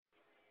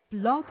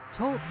Blog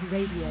Talk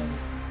Radio.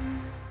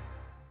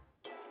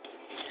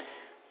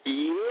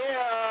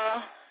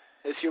 Yeah,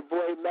 it's your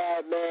boy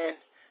Madman.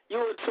 You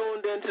are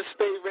tuned in to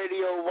SPATE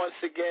Radio once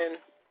again,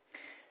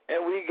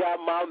 and we got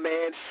my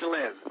man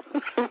Slim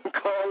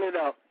calling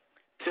up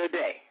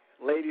today.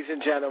 Ladies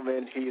and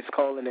gentlemen, he is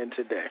calling in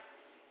today.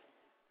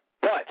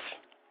 But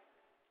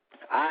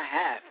I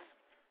have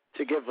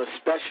to give a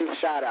special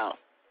shout out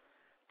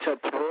to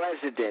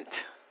President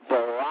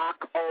Barack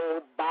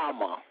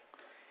Obama.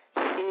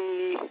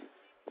 He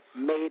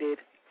made it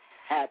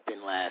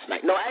happen last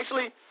night. No,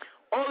 actually,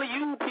 all of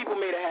you people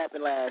made it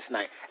happen last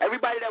night.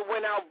 Everybody that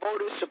went out,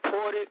 voted,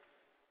 supported,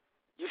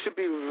 you should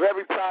be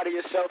very proud of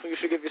yourself, and you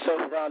should give yourself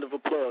a round of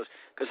applause.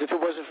 Because if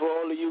it wasn't for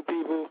all of you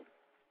people,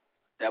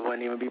 that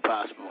wouldn't even be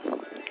possible.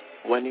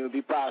 Wouldn't even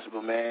be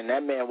possible, man.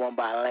 That man won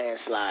by a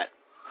landslide.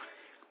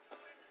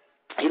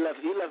 He left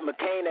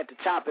McCain at the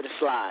top of the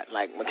slide.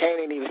 Like,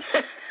 McCain didn't even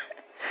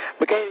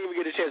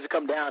get a chance to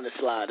come down the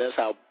slide. That's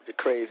how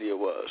crazy it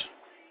was.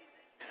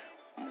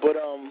 But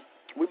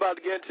we about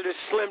to get into this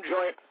Slim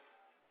joint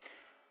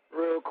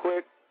real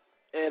quick.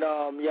 And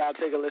y'all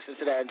take a listen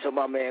to that until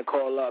my man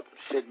call up.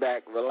 Sit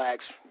back,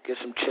 relax, get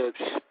some chips,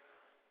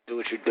 do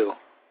what you do. You know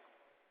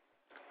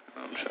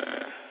what I'm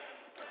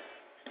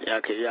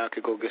saying? Y'all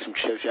could go get some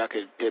chips. Y'all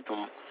could dip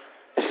them,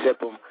 sip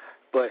them.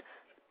 But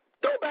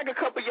throw back a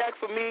cup of yak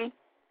for me,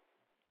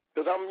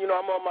 because I'm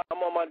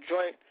on my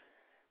joint.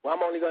 Well,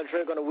 I'm only gonna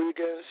drink on the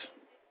weekends,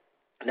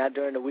 not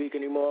during the week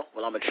anymore.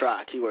 Well, I'm gonna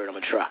try. Keyword, I'm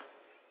gonna try.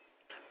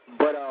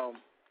 But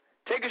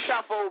take a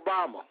shot for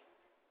Obama.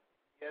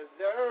 Yes,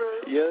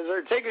 sir. Yes,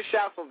 sir. Take a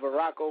shot for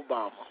Barack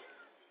Obama.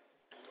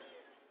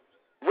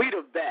 We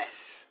the best.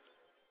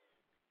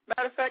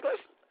 Matter of fact,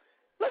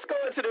 let's go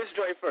into this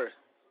joint first.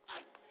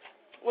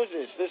 What's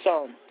this? This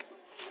Go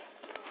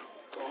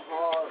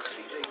hard,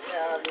 DJ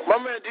Khaled. my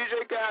man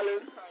DJ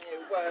Khaled,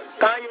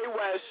 Kanye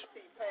West,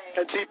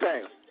 and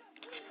T-Pain.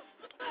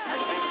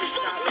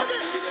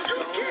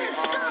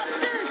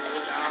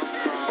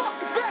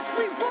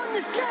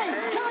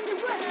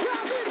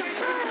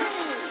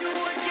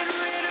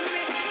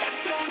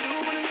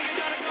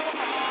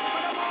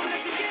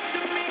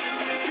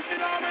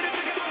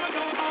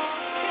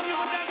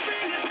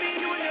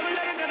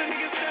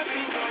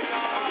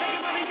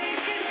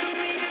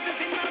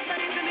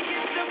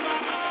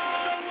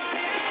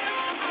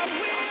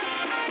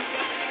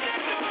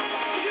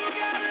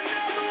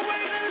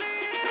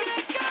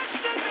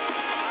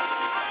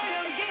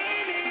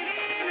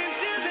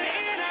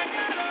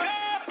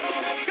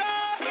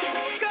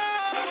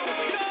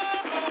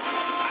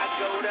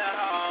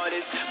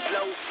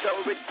 So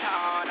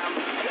retarded, I'm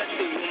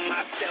studying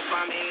myself,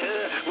 I'm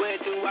in where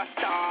do I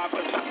start?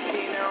 Cause I'm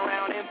sitting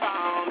around and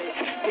vomit,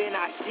 then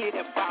I shit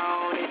up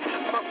on it.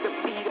 Fuck the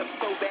beat up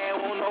so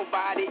bad, won't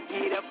nobody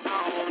get up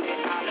on it.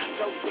 I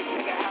so sick,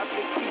 nigga, how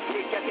sick you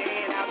sick, got your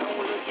hand out,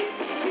 don't look at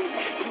me, bitch.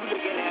 You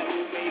looking at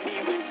who made me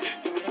rich,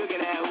 you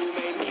looking at who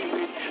made me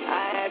rich.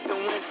 I had to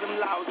win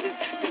some losses,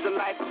 just the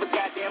life of a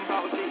goddamn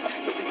boss.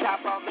 Hit the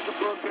top off like a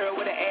broke girl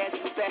with an ass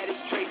as fat as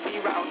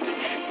Tracy Rousey.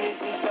 This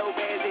is so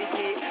bad as it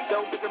get,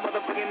 dope as a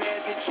motherfucking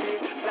magic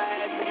trick. Fly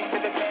as me to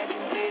the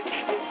passengers,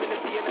 it's gonna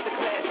be another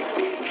classic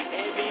bitch.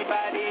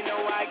 Everybody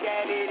know I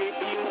got it, if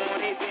you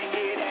want it, then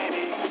get at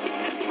it.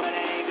 But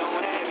I ain't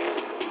gon' have it,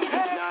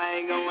 no, I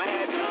ain't gon'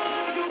 have it.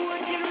 Don't do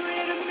it, get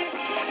rid of me,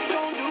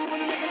 don't do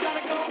when the nigga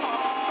gotta go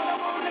home. But I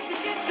won't let you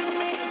get to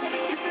me,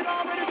 if it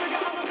already took,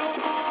 I'ma go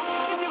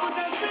home. If you want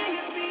that thing,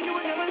 it's me, you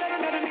would never let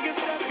another nigga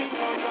step me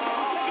so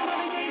long.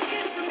 Everybody can't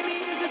get to me,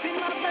 it's just in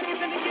my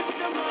face and it gets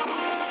to my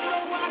heart. So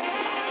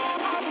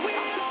I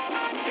will,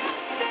 I got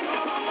to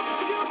know.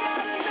 You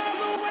got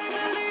another way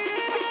to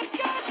live, you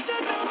got to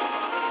know.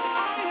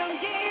 I am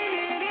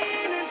getting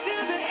in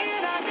until the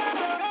end, I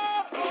gotta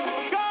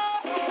go.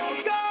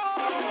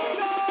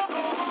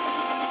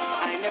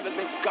 I ain't never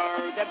been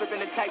scared, never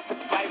been the type to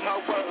fight my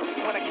words.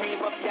 When I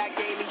came up, y'all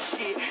gave me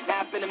shit,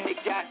 now I'm finna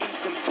make y'all eat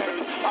some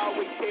turds.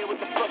 Always say what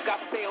the fuck I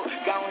feel,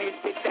 go ahead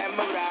spit that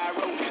murder I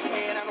wrote.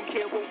 Man, I don't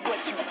care what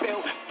you feel,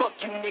 fuck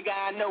you nigga,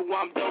 I know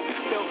I'm dope.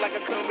 Felt like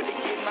I couldn't really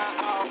get my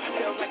all,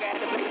 felt like I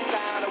had to play the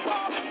sign on the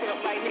wall.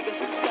 Felt like niggas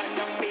was stunning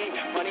on me,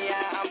 funny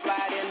how I'm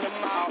flying in the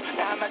mall.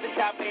 Now I'm at the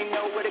top, ain't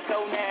know where to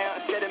go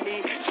now. Instead of me,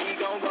 she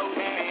gon' go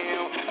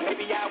down.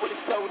 Maybe I would've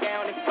slowed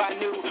down if I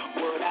knew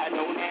what I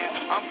know now.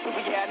 I'm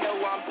super, yeah, I know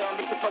I'm dumb.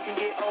 It's to fucking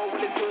get old,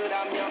 well it's good.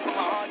 I'm young, my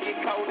heart get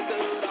cold, it's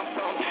good. I'm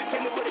from.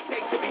 Tell me what it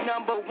takes to be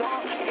number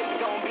one. It's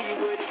gonna be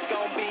what it's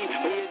gonna be.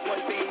 But here's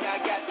one thing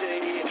I got to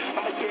hear.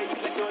 I'ma tell you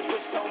like yours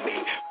wish on me.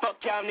 Fuck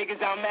y'all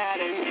niggas, I'm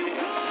mad at you.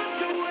 Don't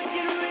do it,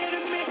 get rid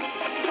of me.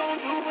 Don't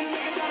do it,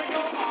 niggas gotta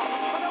go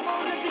home. But I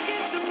won't let you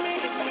get to me.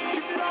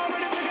 If it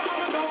already took,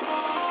 I'ma go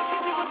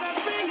home. If you want that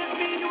thing, it's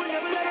me. You would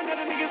never let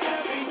another nigga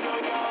step me so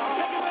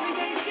long. Everybody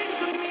can't get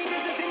to me.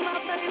 It's just in my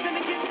face and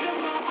it gets to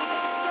my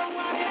heart.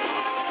 So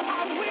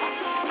I will,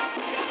 I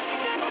got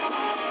to know.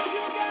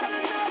 You got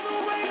another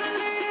way to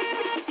live,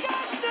 you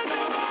got to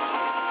know.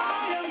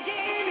 I am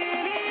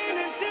getting in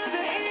until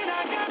the end,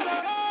 I gotta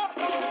go.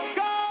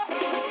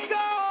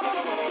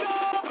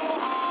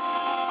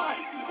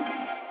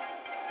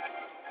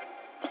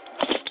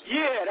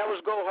 Yeah, that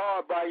was Go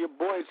Hard by your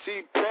boy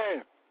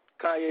T-Pen,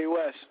 Kanye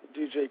West,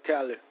 DJ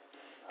Khaled.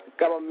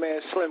 Got my man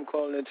Slim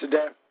calling in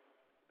today.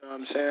 You know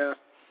what I'm saying?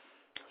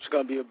 It's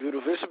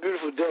a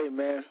beautiful day,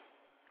 man.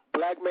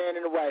 Black man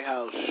in the White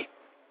House.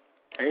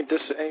 Ain't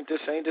this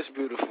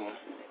beautiful?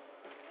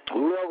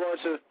 We are going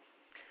to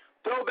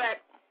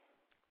throwback.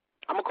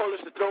 I'm going to call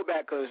this the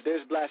throwback because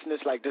there's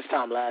blasphemous like this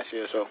time last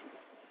year, so.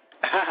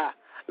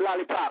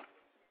 Lollipop.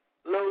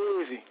 Lil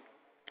Uzi.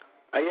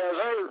 Yes,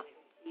 sir.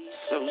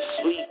 So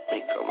sweet,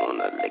 think I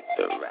wanna lick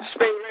the rap.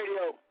 SPATE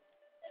Radio.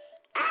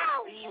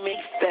 Ow! Remix,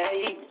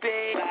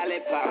 baby.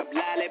 Lollipop,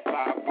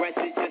 lollipop. Breast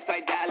is just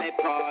like Dolly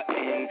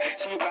Parton.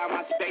 She ride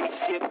my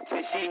spaceship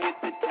till she hit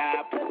the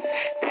top.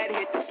 That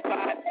hit the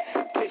spot.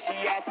 Till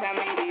she asks how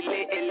many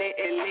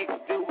licks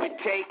do it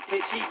take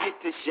till she get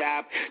the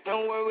shop.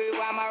 Don't worry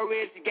why my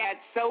wrist got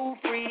so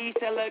free.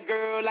 Tell a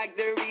girl like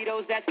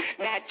Doritos, that's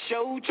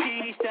nacho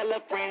cheese. Tell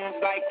her friends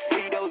like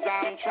Fritos,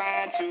 I'm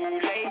trying to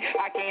lay.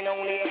 I can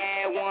only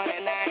have one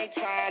and I ain't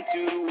trying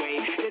to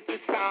wait. It's a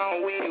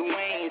song with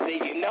Wayne, so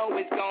you know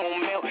it's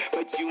gon' melt.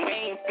 But you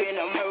ain't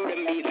finna murder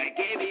me like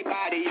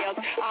everybody else.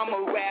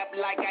 I'ma rap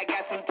like I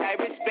got some type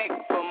of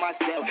respect for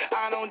myself.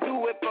 I don't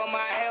do it for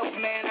my health,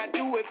 man, I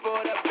do it for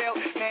the belt.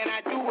 Man,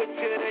 I do it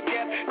to the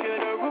depth, to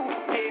the roof.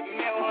 It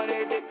melt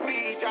 100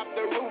 degrees, drop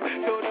the roof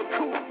so the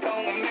coop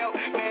don't melt.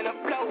 Man, the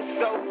flow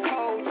so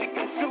cold,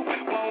 chicken soup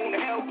won't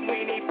help.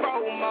 We need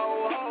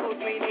promo hoes,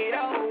 we need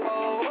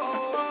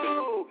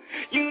oh.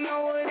 You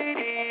know what it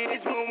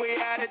is when we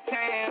out of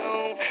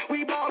town.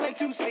 We ballin'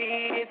 2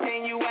 cities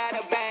and you out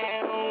of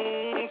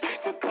bounds.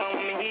 So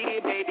come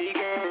here, baby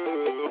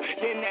girl.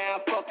 You're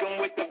now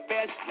fucking with the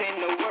best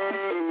in the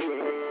world.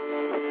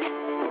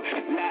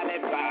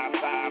 Lollipop,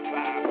 pop,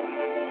 pop.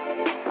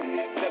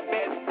 The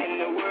best in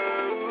the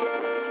world.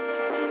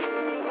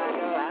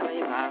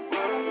 Lollipop,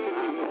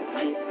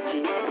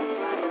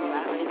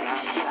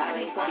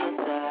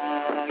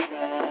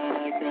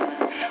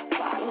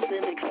 bottles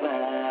in the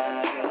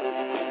club.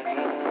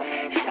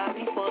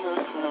 Shopping for the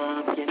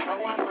hub. You know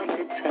I like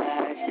to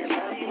touch. You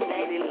love you,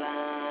 lady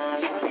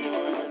line.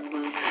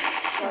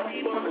 Show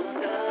you on the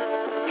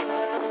stuff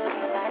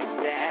like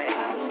that.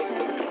 Bottles in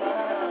the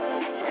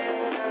club.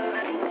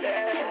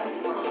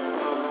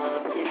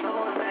 You know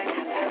I like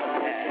to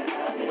touch. You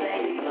love you,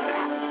 lady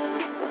line.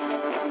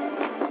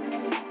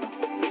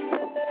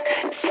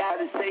 Shout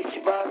to say she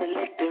wanna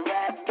lick the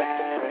rapper.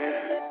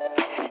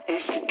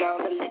 And she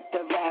gonna lick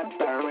the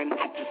rapper. And I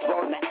just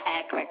wanna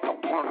act like a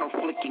porno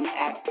flicking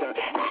actor.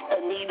 I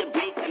need a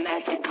break and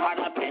I get caught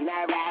up in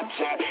that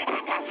rapture. I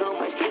got so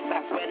much shit,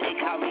 I swear they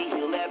call me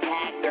Hewlett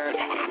Packard.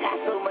 I got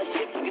so much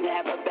shit, you can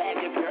have a bag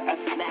if you're a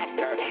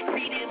snacker.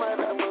 Greedy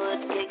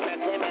motherfucker, cake, now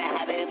tell me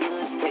how that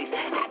bush tastes.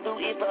 I do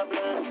it for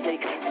blood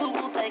steak.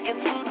 Subu thinking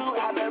voodoo,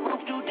 how the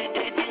roof do did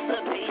they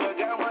disappear? Your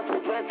girl wants to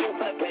dress in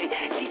for pay.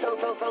 She's so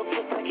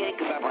sophisticated,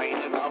 cause my brain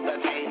is off the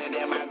chain. And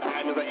then my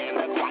time is in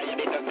the quiet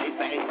because they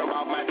say from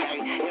off my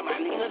chain. And my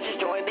Nina just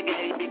joined the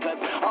game because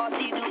all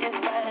she do is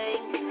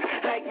bang.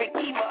 Like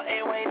Ricky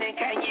and Wayne and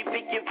Kanye,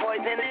 pick your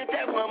poison. If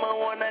that woman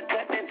wanna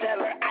cut, then tell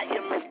her I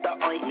am Mr.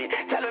 Ointment.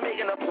 Tell her make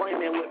an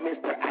appointment with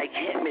Mr. I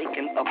can't make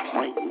an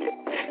appointment.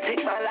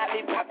 Take my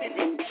lollipop and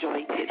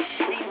enjoy it.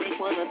 She make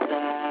one of those.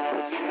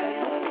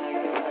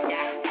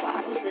 Yeah,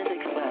 bottles in the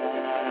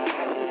club.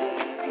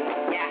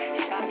 Yeah,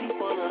 shopping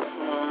for the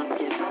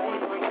hub. You know I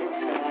like to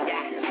touch.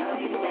 Yeah, show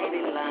you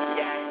lady line.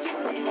 Yeah,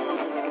 show you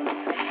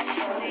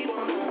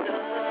on the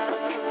stuff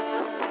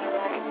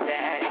like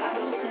that.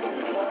 Bottles in the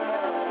club.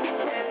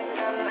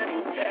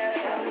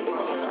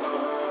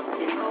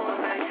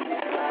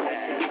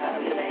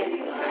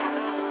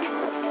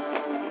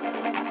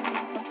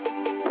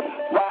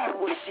 Why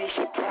would she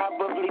should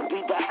probably be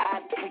the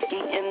eye cookie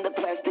in the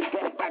plastic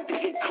bag, about to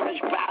get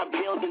crushed by a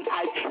building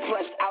ice,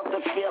 flushed out the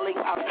feeling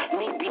of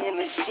me being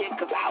the shit,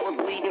 cause I was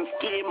leaving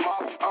skid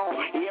marks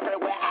on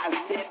everywhere I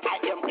sit.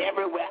 I am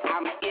everywhere,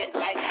 I'm it,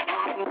 like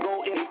I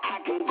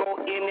can go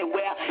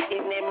anywhere,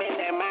 in them in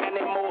that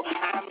mining mode.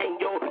 I'm in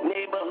your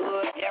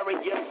neighborhood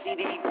area, see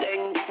these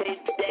things,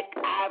 taste deck,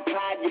 I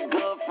applied your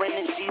girlfriend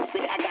and she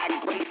said I got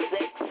great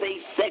sex,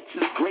 say sex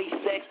is great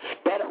sex,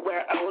 better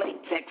wear a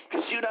latex,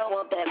 cause you don't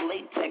want that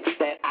latex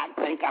that I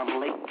think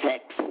I'm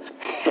latex.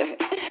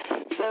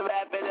 So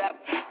wrap it up,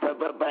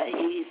 but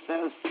he's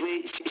so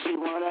sweet, she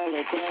wanna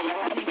let that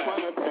out, she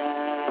wanna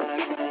thug.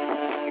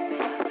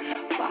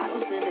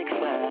 Bottles in the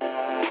club,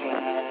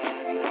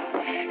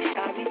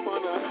 shopping for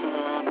the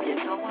hub, you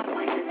know I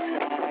like to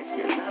touch,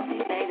 you love me,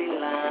 lady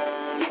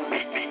line.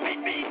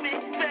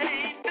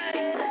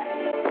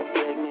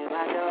 Take me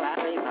like a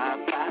lollipop,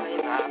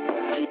 lollipop.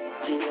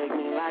 She take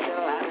me like a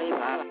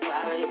lollipop,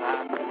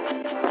 lollipop.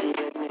 She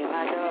take me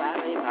like a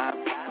lollipop,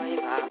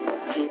 lollipop.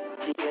 She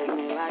take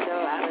me like a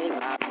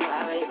lollipop,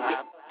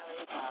 lollipop.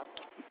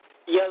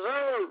 Yes,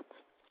 sir.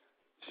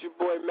 It's your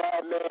boy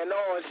Madman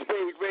on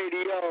SPATE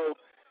Radio.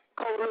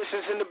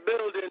 Coalition's in the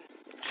building.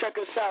 Check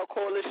us out,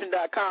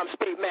 coalition.com,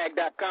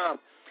 spatemag.com.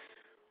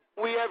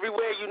 We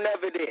everywhere, you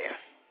never there.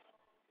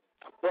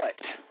 But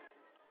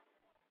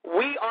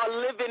we are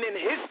living in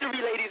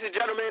history, ladies and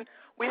gentlemen.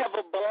 We have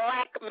a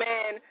black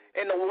man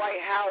in the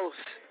White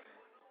House.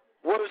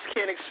 Words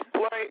can't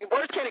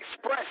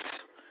express.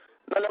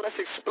 Nonetheless,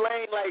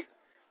 explain. Like,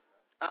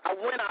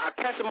 I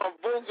casted my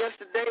vote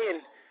yesterday,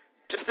 and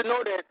just to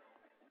know that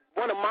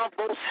one of my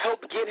votes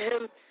helped get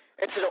him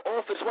into the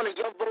office, one of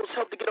your votes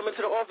helped to get him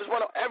into the office,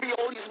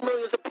 all these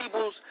millions of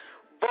people's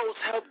votes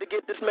helped to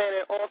get this man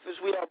in office.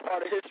 We are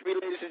part of history,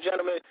 ladies and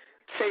gentlemen.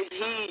 Take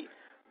heed,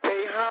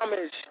 pay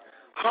homage,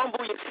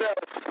 humble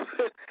yourself.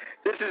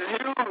 This is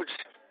huge.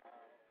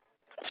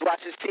 I was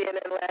watching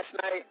CNN last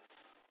night.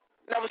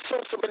 Never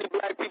saw so many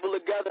black people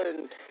together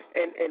and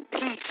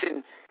peace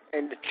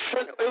and the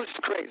trend. It was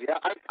just crazy.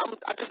 I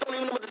just don't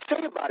even know what to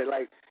say about it.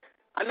 Like,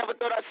 I never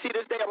thought I'd see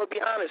this day. I'm gonna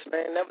be honest,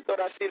 man. Never thought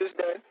I'd see this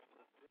day.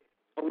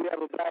 We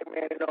have a black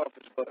man in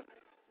office, but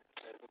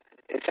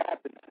it's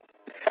happening.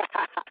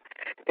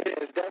 It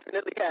is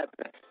definitely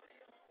happening.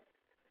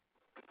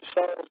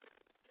 So,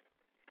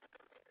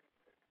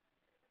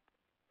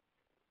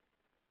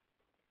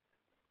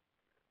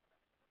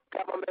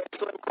 got my man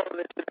Slim calling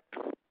in today.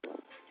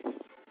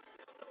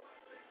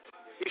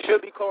 He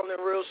should be calling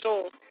in real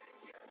soon.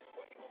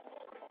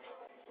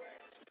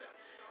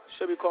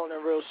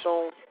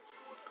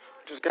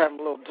 Just got a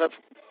little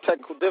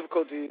technical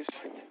difficulties.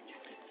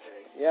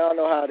 Y'all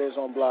know how it is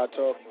on Blog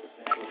Talk.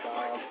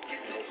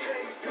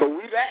 But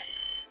we back.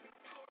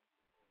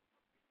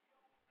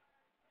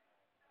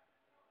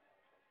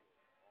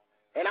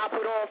 And I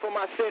put on for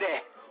my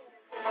city.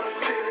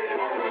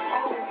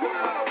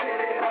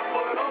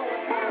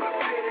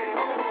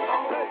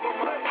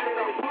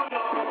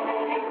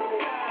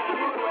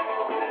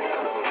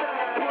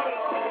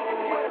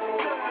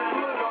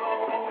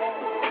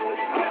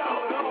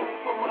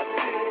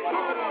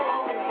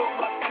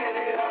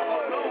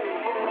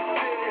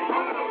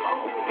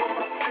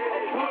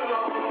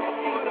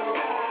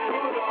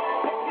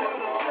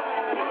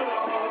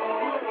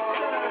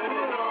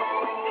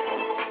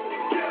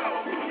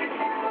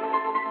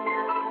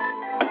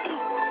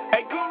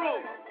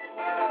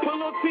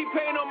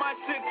 T-Pain on my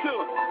shit too.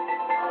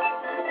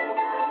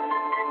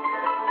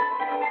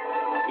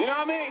 You know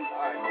what I mean?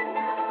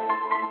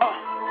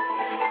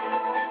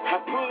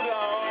 I put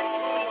on.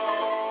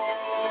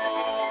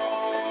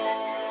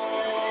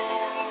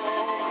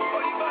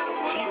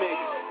 G-Mix.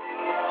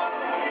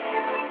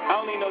 I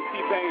don't need no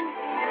T-Pain.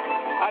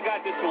 I got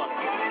this one.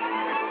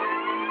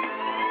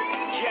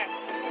 Yes.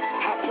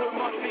 I put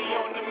money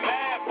on the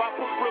map. I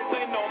put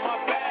Brooklyn on my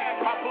back.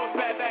 I put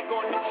Fat back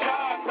on the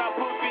charts. I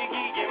put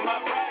Biggie in my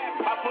rap.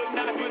 I put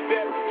Nas with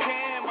that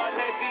Cam, I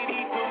let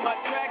CD through my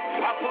track.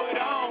 I put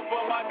on for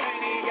my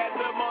city as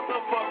a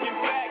motherfucking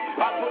fact.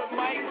 I put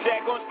Mike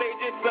Jack on stage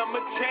at Summer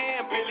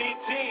Jam, Billie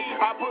Jean.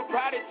 I put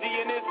Prodigy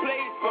in his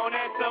place on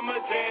that Summer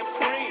Jam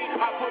screen.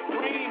 I put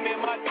Cream in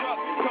my truck,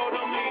 told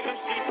him leave them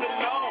streets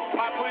alone.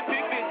 I put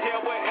Dick in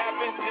jail, what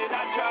happens did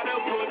I try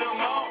to put him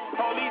on.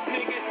 All these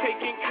niggas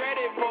taking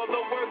credit for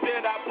the work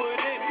that I put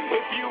in.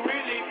 If you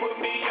really put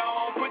me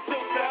on, put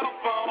your cell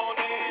phone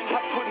in.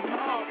 I put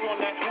miles on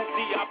that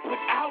hoopty, I put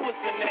hours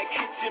in that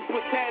kitchen,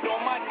 put that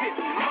on my dick.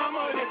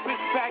 Mama, this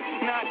is fact,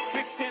 not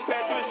fiction.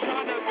 That was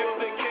trying to build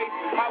a case.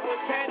 I was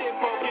headed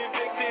for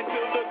conviction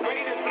till the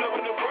greatest blow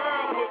in the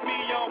world put me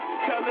on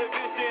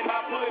television. I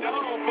put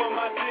on for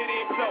my city.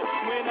 So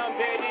when I'm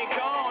dead and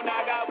gone, I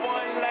got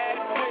one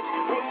last wish.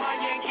 Put my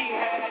Yankee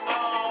hat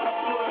on. I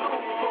put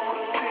on for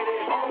my city.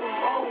 On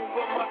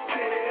for my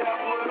city. I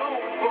put on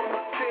for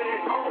my city.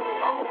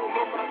 On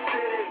for my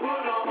city.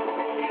 Put on.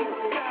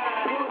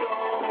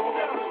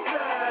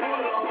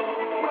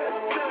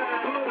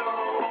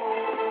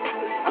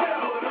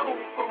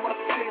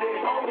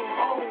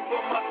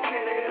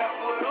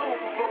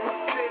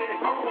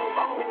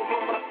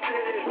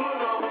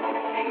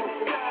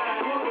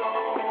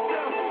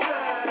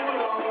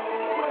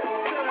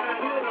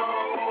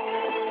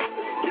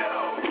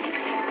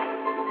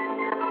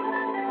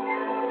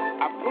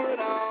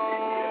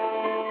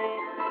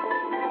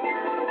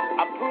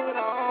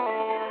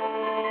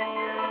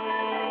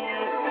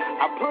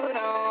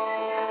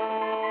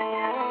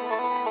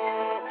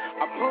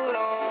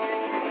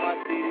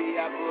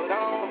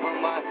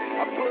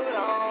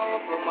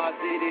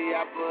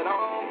 I put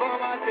on for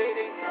my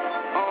city.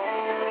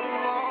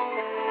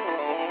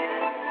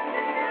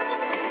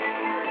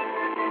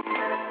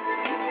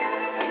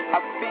 I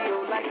feel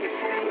like it's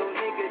still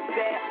niggas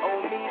that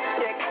owe me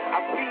check.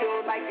 I feel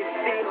like it's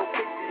still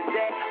bitches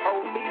that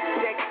owe me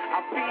check.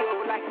 I feel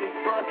like this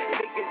bus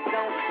niggas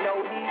don't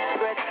know me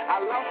stress.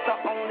 I lost the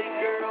only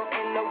girl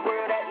in the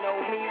world that know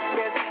me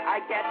best. I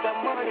got the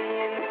money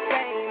and the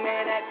fame,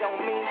 man, that don't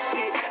mean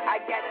shit.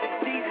 I got the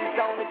Jesus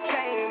on the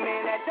chain,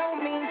 man, that don't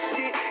mean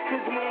shit.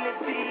 Cause when the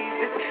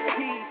Jesus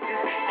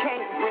pieces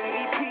can't bring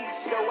me peace,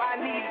 so I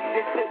need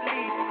this at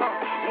least.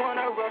 One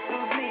of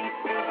Russell's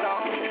nieces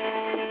on.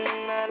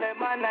 I let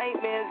my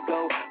nightmares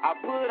go. I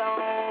put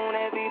on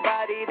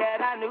everybody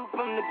that I knew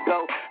from the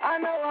go. I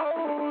know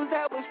hoes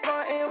that was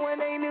frontin' when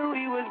they knew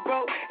he was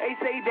broke. They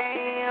say,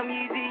 damn,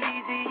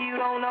 Yeezy, you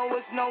don't know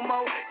us no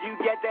more. You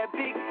get that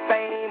big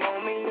fame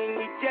on me and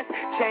you just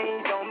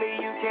changed on me.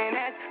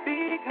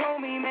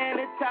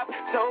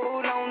 So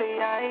lonely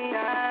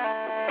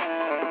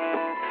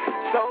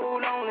so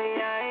lonely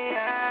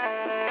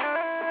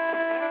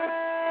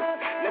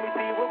Let me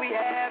see what we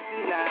have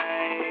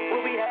tonight.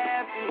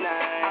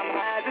 I'm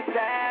high as a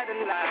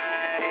satellite.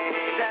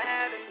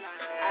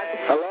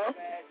 Hello?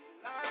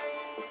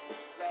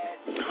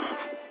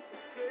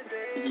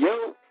 Yo?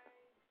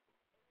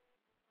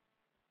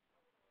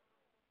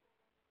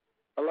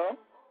 Hello?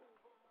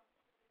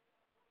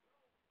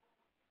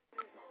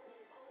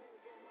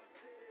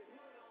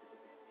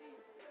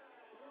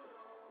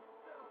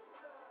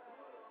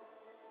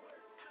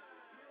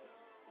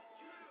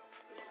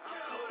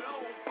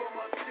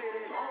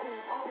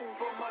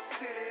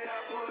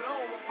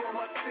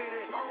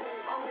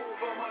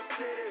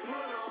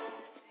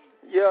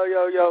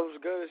 Yo,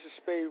 what's good? This is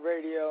SPATE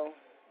Radio.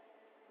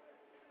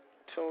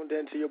 Tuned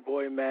into your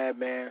boy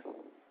Madman.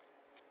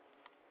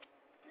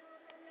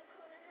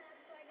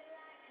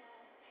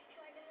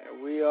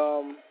 And we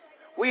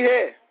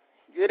here.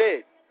 You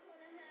did.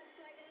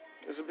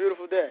 It's a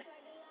beautiful day.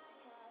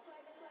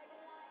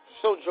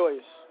 So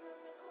joyous.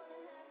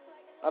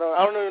 I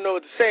don't even know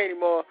what to say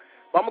anymore.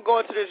 But I'm gonna go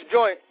into this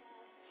joint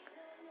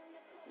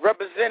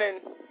representing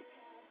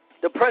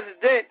the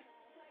president,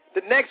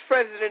 the next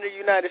president of the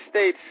United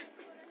States,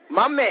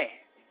 my man,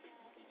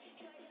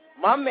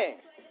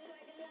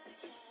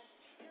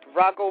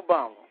 Barack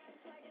Obama.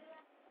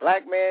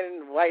 Black man in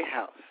the White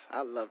House.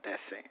 I love that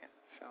saying.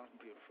 Sounds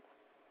beautiful.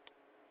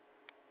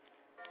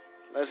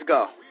 Let's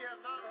go.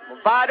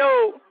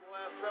 Movado. The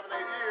last 7-8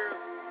 years,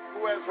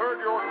 who has heard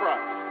your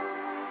cries.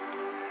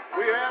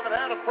 We haven't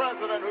had a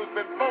president who's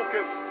been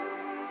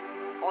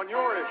focused on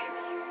your issues.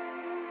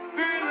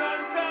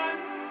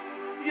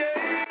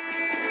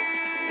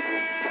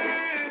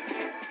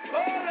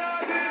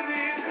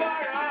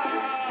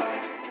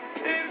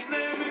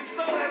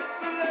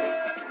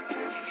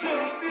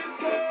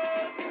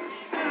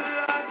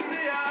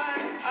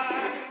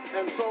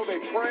 And so they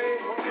pray.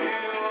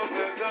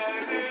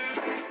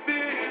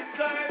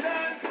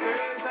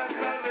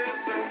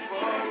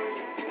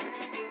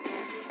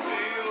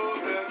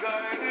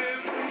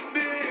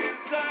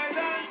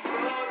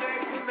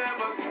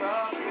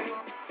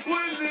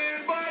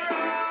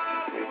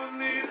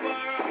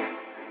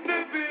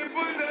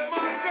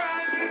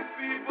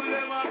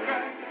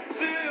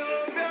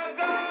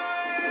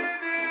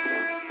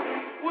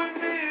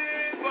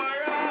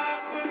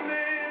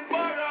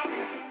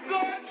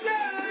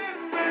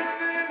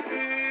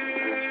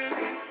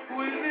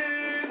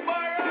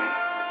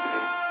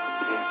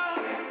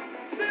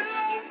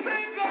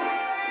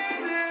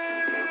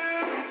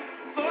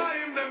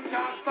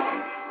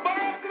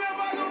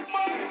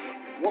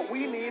 What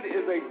we need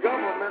is a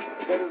government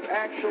that is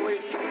actually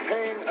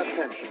paying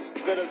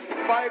attention, that is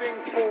fighting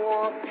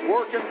for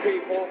working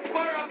people.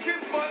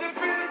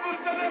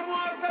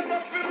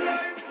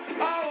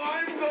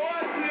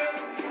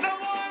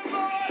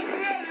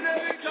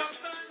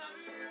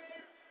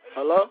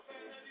 Hello?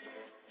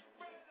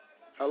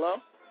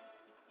 Hello?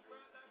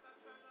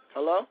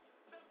 Hello?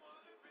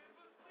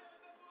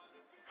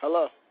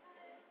 Hello?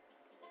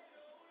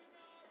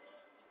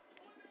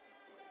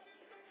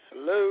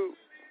 Hello?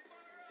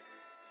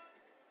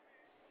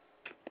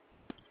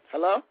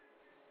 Hello?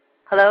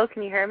 Hello,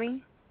 can you hear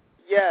me?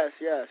 Yes.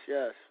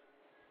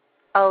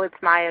 Oh, it's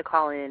Maya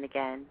calling in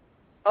again.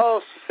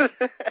 Oh,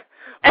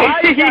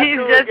 why you got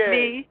you just again?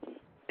 me.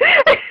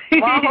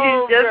 My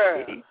whole just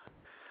girl. me.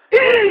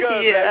 What's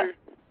good, yeah. baby?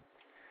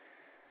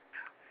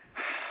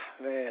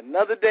 Man,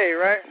 another day,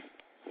 right?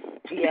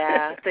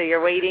 Yeah. So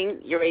you're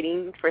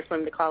waiting for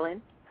Slim to call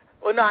in?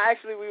 Well, no,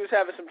 actually, we was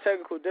having some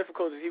technical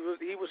difficulties. He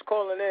was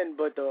calling in,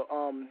 but the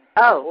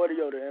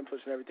audio, the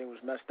inputs and everything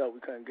was messed up. We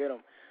couldn't get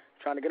him.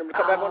 Trying to get him to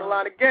come back on the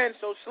line again.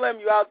 So, Slim,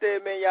 you out there,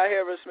 man. Y'all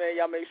hear us, man.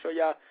 Y'all make sure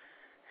y'all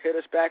hit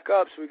us back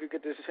up so we could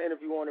get this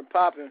interview on and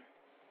popping.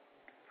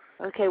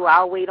 Okay, well,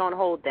 I'll wait on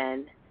hold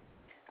then.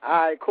 All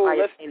right, cool.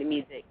 Let's play the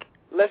music.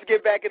 Let's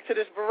get back into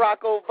this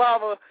Barack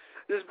Obama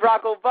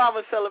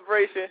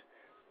celebration.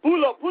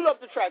 Pull up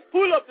the track. Now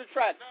millions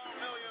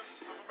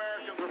of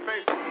Americans are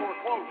facing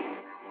foreclosure.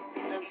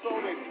 And so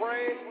they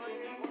pray.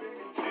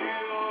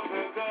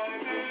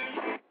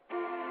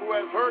 Who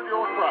has heard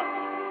your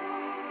cries.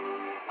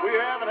 We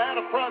haven't had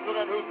a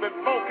president who's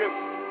been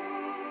focused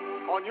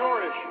on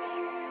your issues.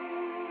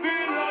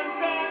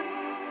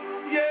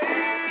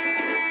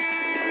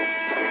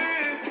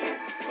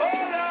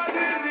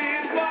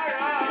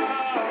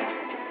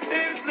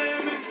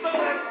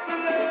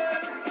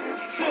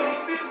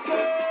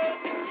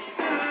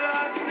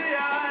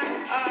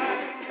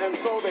 And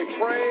so they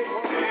pray.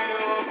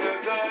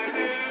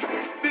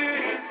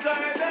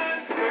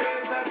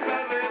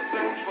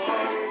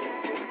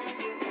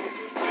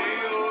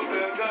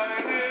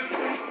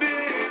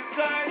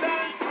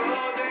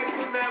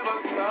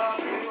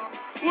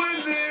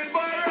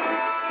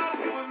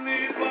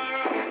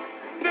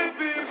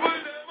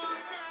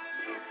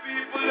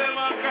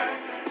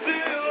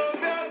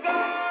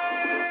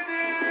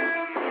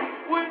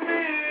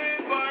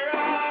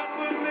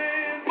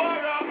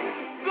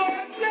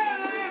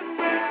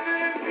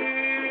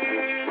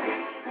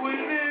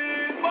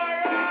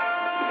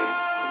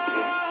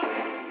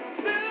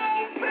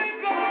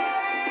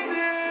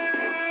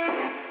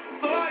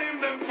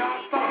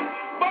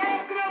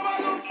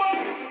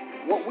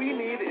 What we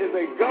need is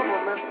a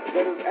government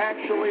that is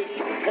actually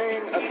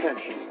paying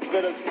attention,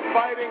 that is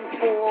fighting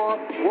for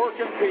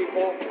working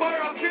people. For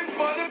the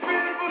people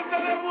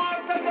that they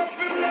want to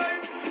feel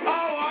like,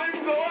 oh,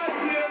 I'm going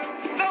here.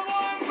 No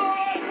one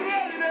goes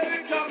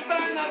here. It's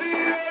Captain of the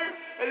year.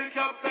 It's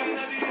Captain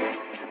of the year.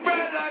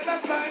 Bread like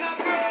a China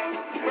girl.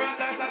 Bread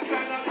like a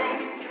China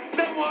girl.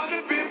 They want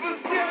the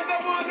people scared. They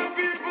want the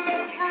people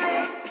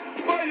afraid.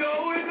 But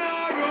yo, we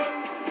not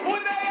run. When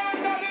they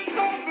under the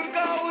sun,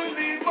 because we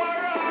need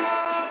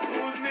Barack.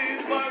 We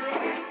need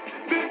Barack.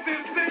 This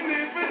is the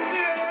need for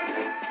change.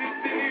 This is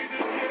the need to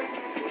change.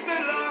 The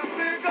last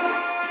thing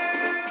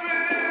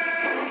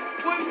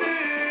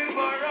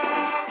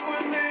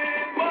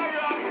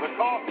The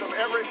cost of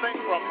everything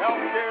from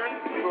health care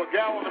to a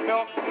gallon of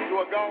milk to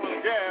a gallon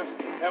of gas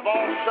have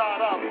all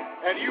shot up,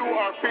 and you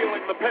are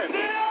feeling the pinch.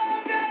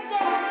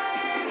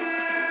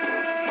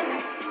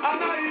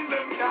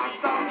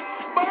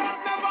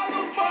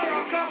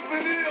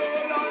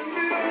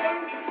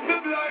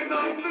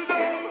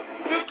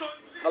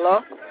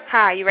 Hello?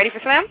 Hi, you ready for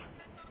Slim?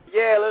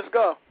 Yeah, let's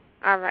go.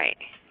 All right.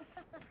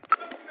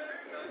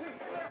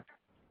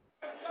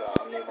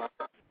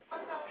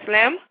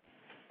 Slim?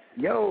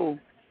 Yo.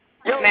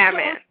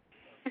 Madman.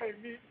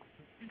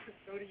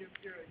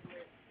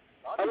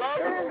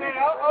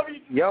 Hello?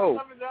 Yo.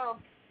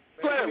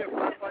 Slim.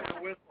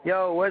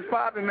 Yo, what's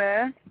poppin',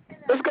 man?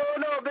 What's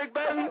going on, Big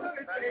Ben?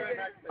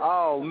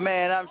 Oh,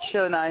 man, I'm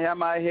chilling out here.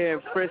 I'm out here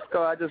in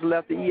Frisco. I just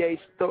left the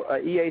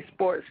EA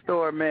Sports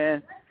store,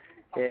 man.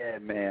 Yeah,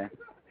 man.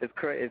 It's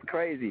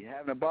crazy.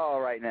 Having a ball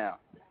right now.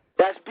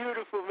 That's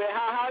beautiful, man.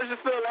 How does it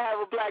feel to have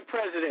a black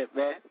president,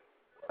 man?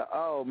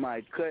 Oh,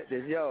 my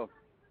goodness. Yo,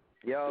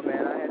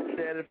 man, I had to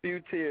shed a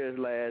few tears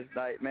last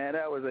night, man.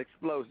 That was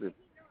explosive.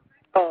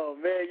 Oh,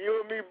 man,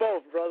 you and me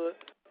both, brother.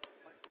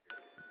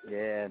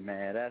 Yeah,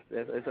 man,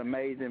 it's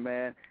amazing,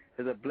 man.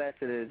 It's a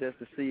blessing just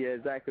to see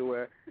exactly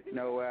where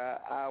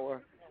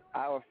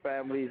our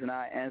families and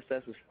our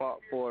ancestors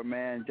fought for,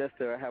 man, just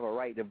to have a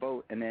right to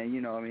vote, and then,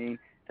 you know what I mean,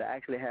 to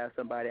actually have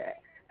somebody,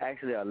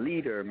 actually a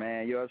leader,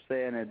 man, you know what I'm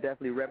saying, and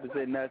definitely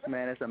representing us,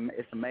 man,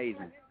 it's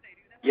amazing.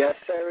 Yes,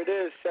 sir, it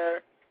is,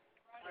 sir.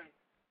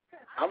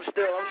 I'm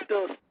still at,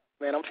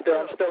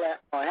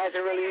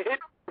 hasn't really hit.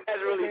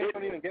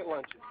 Don't even get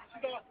lunch.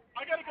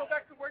 I gotta go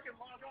back to work and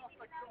log off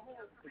so I can go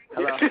home.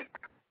 Hello?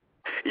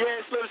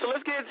 Yeah, Slim, so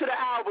let's get into the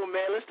album,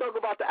 man. Let's talk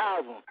about the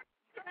album.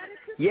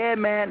 Yeah,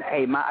 man.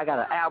 Hey, I got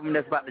an album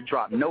that's about to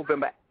drop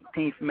November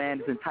 18th, man.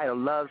 It's entitled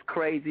Love's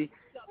Crazy.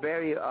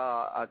 Very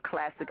a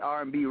classic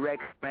R&B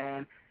record,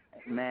 man.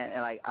 Man,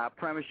 and like I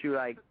promise you,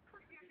 like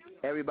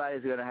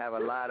everybody's gonna have a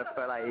lot of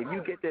fun. Like if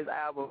you get this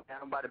album,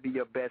 I'm about to be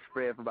your best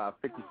friend for about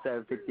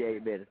 57,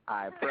 58 minutes.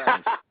 I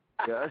promise.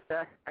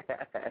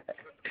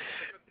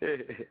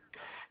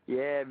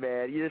 Yeah,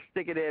 man. You just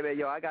stick it in, man.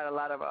 Yo, I got a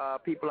lot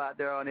of people out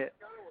there on it.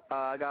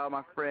 I got all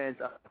my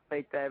friends,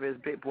 Faith Davis,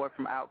 Big Boy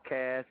from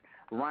Outkast,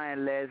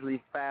 Ryan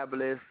Leslie,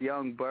 Fabulous,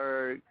 Young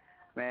Berg,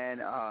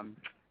 man.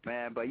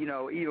 But, you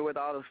know, even with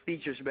all those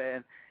features,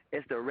 man,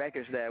 it's the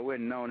records that we're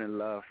known and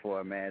loved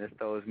for, man. It's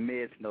those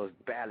mids and those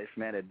ballads,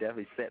 man, that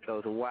definitely set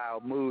those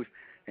wild moves.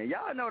 And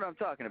y'all know what I'm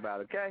talking about,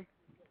 okay?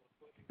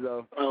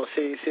 So. Oh,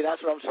 see,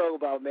 that's what I'm talking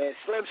about, man.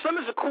 Slim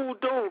is a cool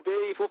dude,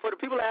 baby. For the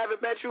people that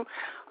haven't met you,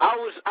 I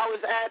was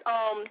at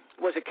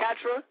was it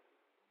Catra?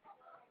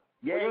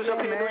 Yeah, you was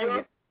up here in New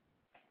York?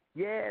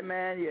 Yeah,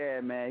 man.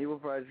 He was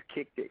probably just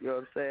kicked it, you know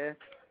what I'm saying?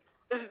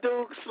 This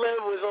dude,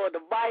 Slim, was on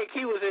the bike.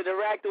 He was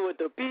interacting with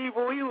the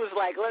people. He was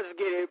like, let's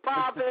get it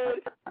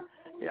poppin'.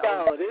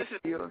 Yo, this is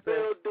a real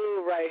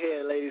dude right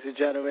here, ladies and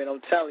gentlemen.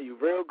 I'm telling you,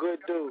 real good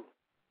dude.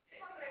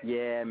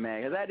 Yeah,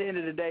 man. Because at the end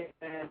of the day,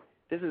 man,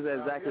 this is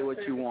exactly what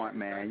you want,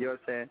 man. You know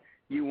what I'm saying?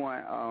 You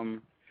want,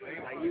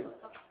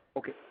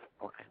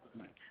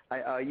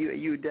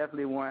 you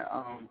definitely want,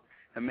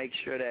 to make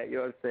sure that, you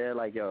know what I'm saying,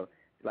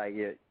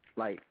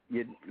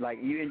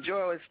 you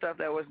enjoy stuff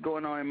that what's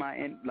going on in my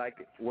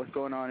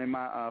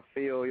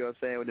field, you know what I'm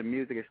saying, with the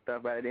music and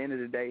stuff. But at the end of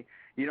the day,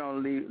 you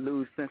don't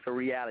lose sense of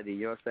reality.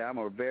 You know what I'm saying? I'm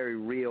a very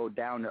real,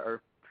 down to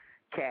earth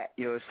cat.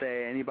 You know what I'm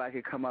saying? Anybody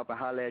can come up and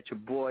holler at your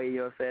boy. You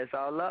know what I'm saying? It's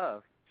all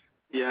love.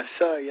 Yes,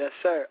 sir. Yes,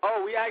 sir.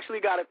 Oh, we actually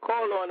got a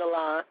call on the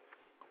line.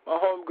 My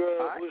homegirl,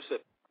 right. who's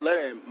it?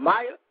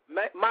 Maya.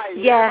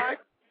 Yeah.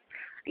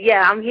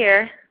 Yeah, I'm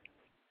here.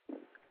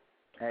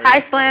 Hey,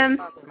 Hi, Slim.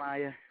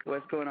 Maya.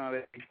 What's going on,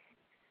 baby?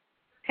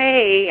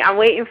 Hey, I'm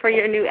waiting for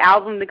your new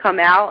album to come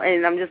out,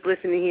 and I'm just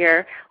listening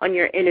here on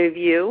your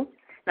interview,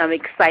 and I'm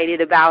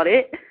excited about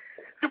it.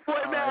 Your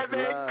boy, that's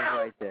love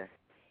right there.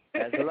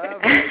 That's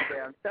love right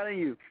there. I'm telling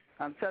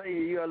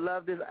you, you'll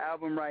love this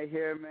album right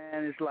here,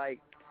 man. It's like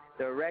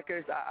the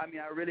records. I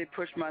mean, I really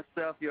pushed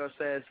myself, you know what I'm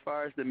saying, as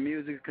far as the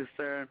music is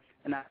concerned,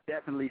 and I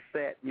definitely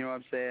set, you know what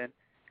I'm saying,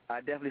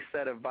 I definitely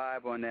set a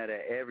vibe on that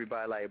at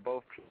everybody, like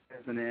both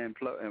players and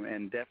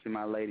definitely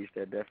my ladies,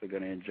 they're definitely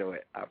going to enjoy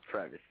it, I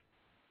promise.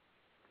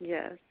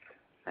 Yes,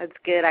 that's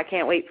good. I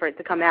can't wait for it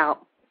to come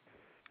out.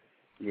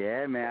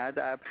 Yeah, man,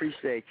 I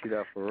appreciate you,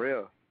 though, for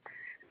real.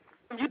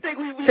 You think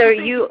we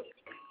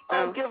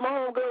give my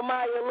homegirl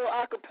Maya a little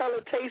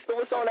acapella taste of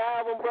what's on the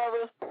album,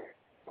 brother.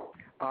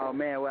 Oh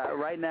man, well,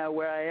 right now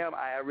where I am,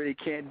 I really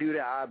can't do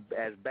that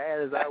as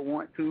bad as I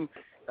want to.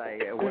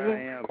 Like where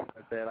I am,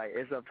 like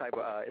it's some type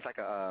of it's like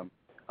a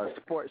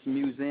sports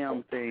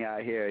museum thing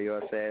out here. You know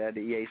what I'm saying? At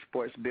the EA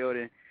Sports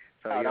Building.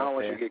 So I don't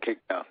want you to get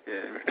kicked out.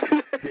 Yeah.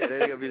 Yeah,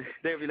 they're gonna be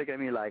looking at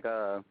me like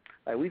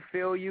we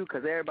feel you,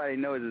 because everybody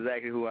knows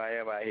exactly who I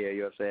am out here.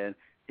 You know what I'm saying?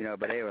 You know,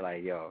 but they were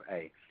like, yo,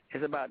 hey,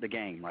 it's about the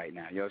game right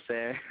now. You know what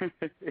I'm saying?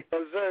 Yes,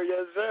 sir.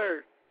 Yes,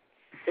 sir.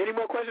 Any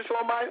more questions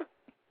for Maya?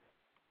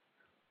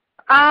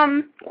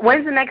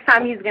 When's the next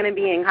time he's going to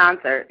be in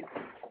concert?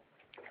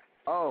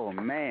 Oh,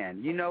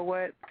 man. You know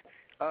what?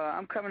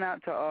 I'm coming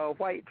out to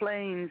White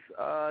Plains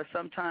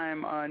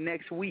sometime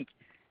next week.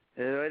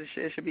 It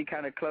should be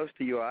kind of close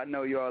to you all. I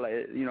know you all,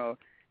 like, you know,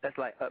 that's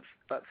like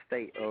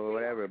upstate or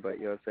whatever, but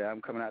you know what I'm saying?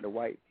 I'm coming out to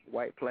White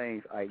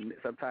Plains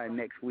sometime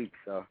next week,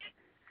 so.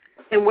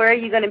 And where are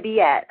you going to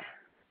be at?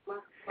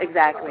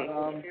 Exactly.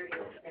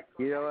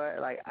 You know what?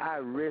 Like,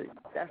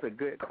 that's a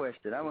good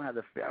question. I'm gonna have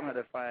to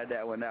find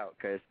that one out,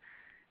 because,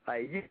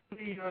 like, you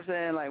know what I'm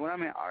saying? Like, when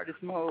I'm in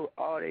artist mode,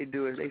 all they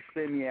do is they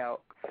send me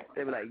out.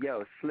 They be like,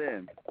 yo,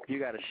 Slim, you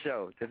got a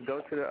show. Just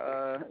go to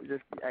the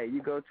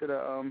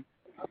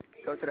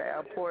go to the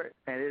airport,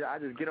 and I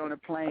just get on the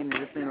plane,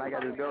 and it seems like I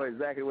just go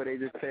exactly where they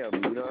just tell me,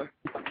 you know?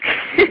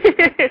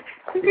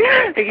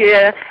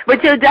 Yeah,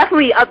 but you'll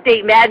definitely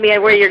update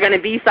Madman where you're going to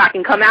be so I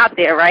can come out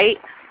there, right?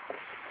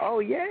 Oh,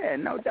 yeah,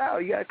 no doubt.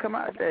 You got to come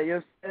out there. You know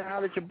what I'm saying?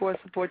 I'll let your boy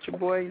support your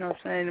boy, you know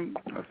what I'm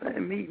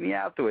saying? Meet me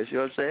afterwards, you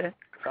know what I'm saying?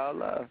 It's all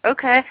love.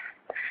 Okay.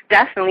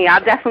 Definitely.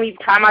 I'll definitely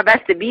try my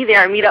best to be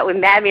there and meet up with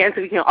Madman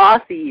so we can all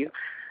see you.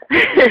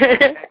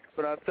 That's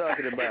what I'm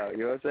talking about,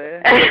 you know what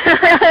I'm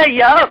saying?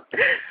 Yup.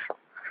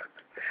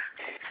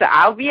 So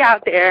I'll be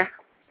out there.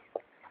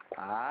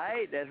 All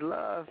right, that's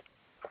love.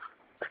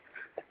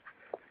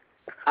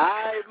 All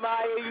right,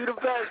 Maya, you the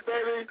best,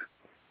 baby.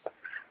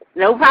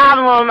 No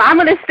problem. I'm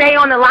going to stay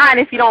on the line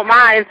if you don't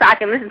mind so I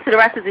can listen to the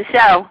rest of the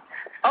show.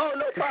 Oh,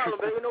 no problem,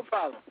 baby, no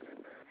problem.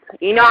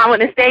 You know I'm going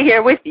to stay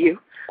here with you.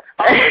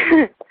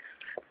 Oh,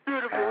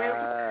 beautiful.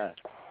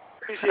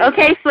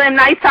 Okay, Slim,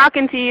 nice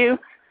talking to you.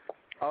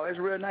 Oh, it's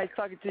real nice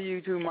talking to you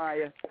too,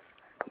 Maya.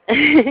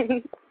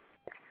 Alright.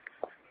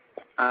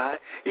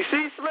 You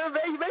see, Slim,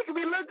 man, you making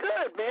me look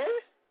good, man.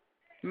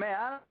 Man,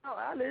 I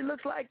don't know. It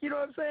looks like, you know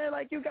what I'm saying,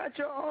 like you got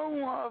your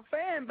own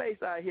fan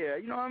base out here.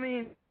 You know what I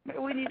mean?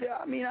 Man, we need to,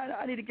 I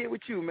need to get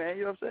with you, man.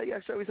 You know what I'm saying? You got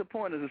to show me some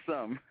pointers or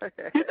something.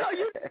 You know,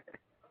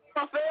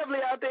 my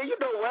family out there, you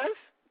know Wes.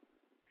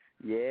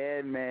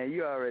 Yeah, man,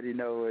 you already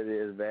know what it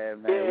is,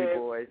 man. Yeah. We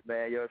boys,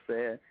 man, you know what I'm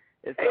saying?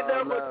 It's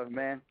all love,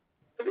 man.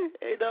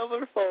 Ain't nothing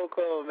but a phone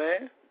call,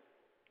 man.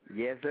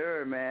 Yes,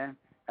 sir, man.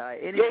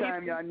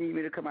 Anytime y'all need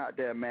me to come out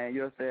there, man, you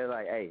know what I'm saying?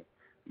 Like, hey,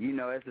 you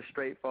know, it's a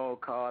straight phone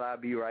call. I'll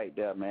be right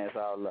there, man. It's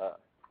all love.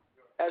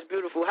 That's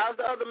beautiful. How's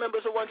the other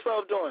members of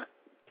 112 doing?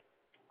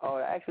 Oh,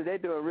 actually, they're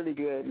doing really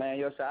good, man.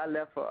 You know, so I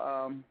left for,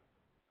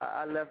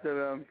 I left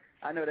them.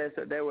 I know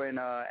they were in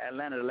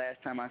Atlanta the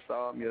last time I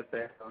saw them, you know what I'm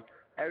saying? So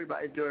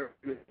everybody's doing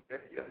really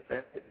good, you know what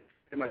I'm saying?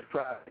 Pretty much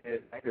proud of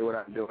exactly what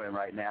I'm doing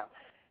right now.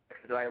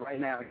 Like, right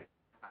now,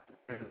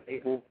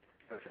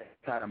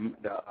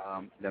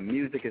 the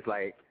music is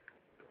like,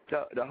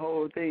 the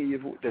whole thing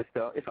is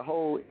it's a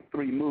whole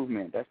free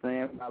movement. That's the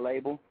name of my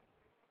label.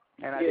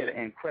 And I did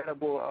an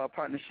incredible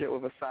partnership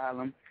with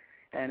Asylum.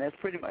 And that's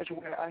pretty much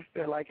where I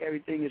feel like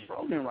everything is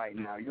rolling right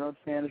now. You know what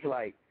I'm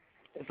saying?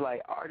 It's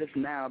like artists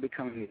now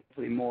becoming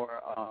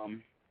more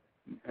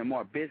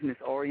business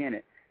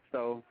oriented.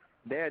 So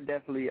they're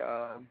definitely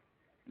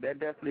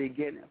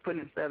putting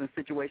themselves in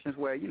situations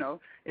where, you know,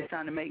 it's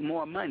time to make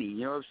more money.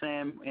 You know what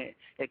I'm saying?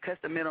 It cuts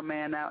the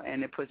middleman out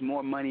and it puts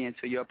more money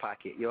into your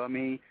pocket. You know what I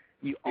mean?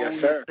 You own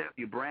yourself,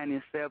 you brand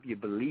yourself, you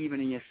believing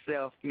in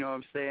yourself. You know what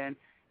I'm saying?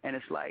 And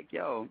it's like,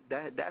 yo,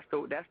 that's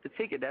the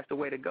ticket. That's the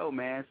way to go,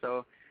 man.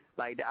 So,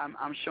 like,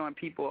 I'm showing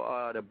people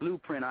the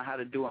blueprint on how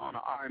to do it on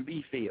the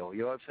R&B field.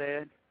 You know what I'm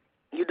saying?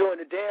 You're doing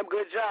a damn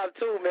good job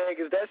too, man,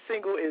 because that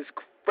single is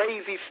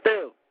crazy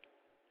still.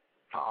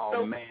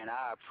 Oh, man,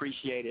 I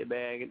appreciate it,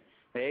 man.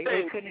 They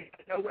couldn't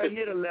get nowhere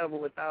near the level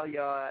without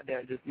y'all out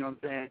there, just, you know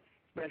what I'm saying?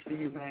 Especially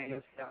you,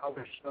 man. I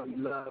always show you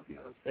love, you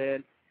know what I'm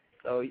saying?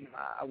 So, you know,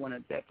 I want to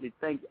definitely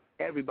thank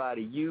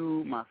everybody,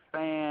 you, my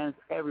fans,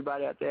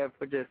 everybody out there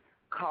for just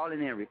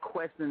calling in,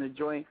 requesting the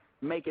joint,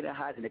 making it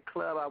hot in the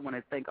club. I want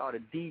to thank all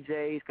the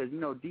DJs because, you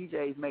know,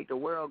 DJs make the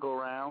world go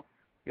round.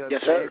 You know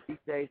what I'm saying?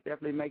 DJs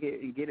definitely make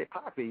it and get it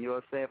popping, you know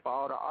what I'm saying, for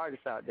all the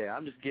artists out there.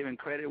 I'm just giving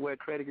credit where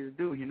credit is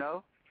due, you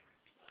know?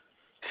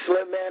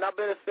 Slim, man, I've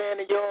been a fan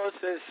of yours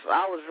since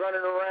I was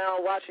running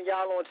around watching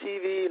y'all on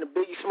TV and the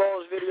Biggie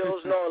Smalls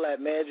videos and all that,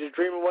 man. Just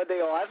dreaming one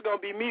day, that's going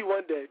to be me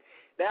one day.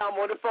 Now I'm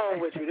on the phone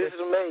with you. This is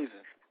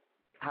amazing.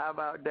 How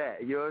about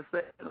that? You know what I'm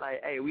saying?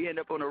 Like, hey, we end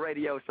up on the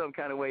radio some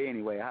kind of way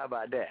anyway. How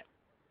about that?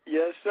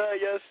 Yes, sir.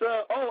 Yes,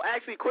 sir. Oh,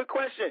 actually, quick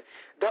question.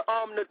 The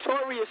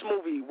Notorious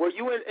movie, were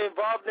you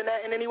involved in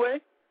that in any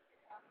way?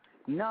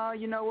 No,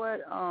 you know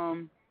what?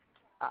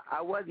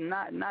 I was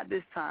not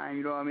this time,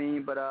 you know what I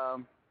mean? But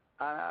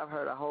I've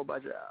heard a whole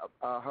bunch of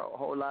a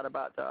whole lot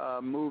about the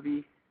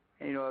movie.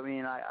 You know what I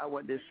mean? I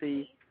want to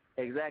see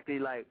exactly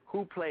like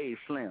who plays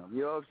Slim.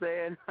 You know what I'm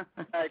saying?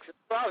 I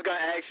was gonna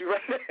ask you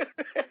right there.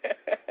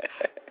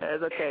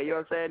 That's okay. You know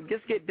what I'm saying?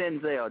 Just get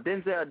Denzel.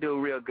 Denzel do a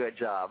real good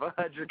job.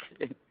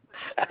 100%.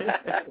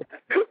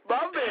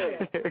 My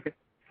man.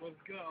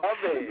 Let's go. My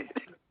man.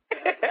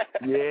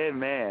 Yeah,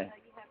 man.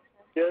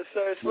 Yes,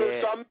 sir. So,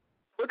 yeah. so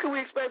what can we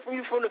expect from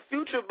you from the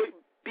future, but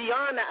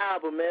beyond the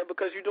album, man?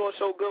 Because you're doing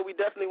so good, we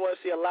definitely want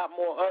to see a lot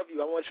more of you.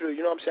 I want you to,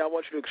 you know what I'm saying? I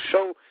want you to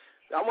show.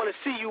 I want to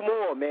see you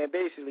more, man.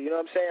 Basically, you know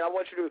what I'm saying? I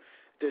want you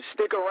to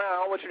stick around.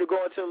 I want you to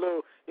go into a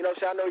little, you know what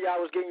I'm saying? I know y'all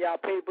was getting y'all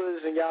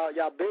papers and y'all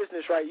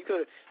business right. You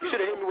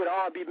should have hit me with an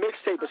R&B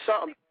mixtape or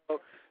something.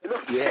 You know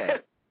what I'm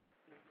saying?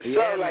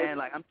 Yeah, so, man.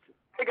 Like I'm.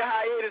 Take a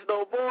hiatus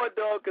no more,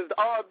 dog, because the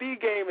R&B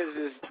game is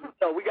just,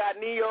 we got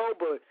Neo,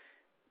 but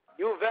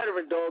you a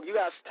veteran, dog. You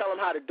got to tell them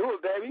how to do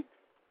it, baby.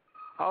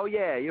 Oh,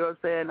 yeah, you know what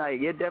I'm saying?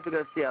 Like, you're definitely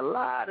going to see a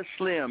lot of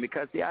Slim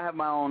because, see, I have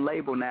my own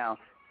label now.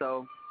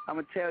 So I'm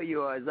going to tell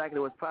you exactly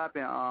what's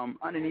popping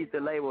underneath the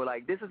label.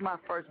 Like, this is my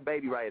first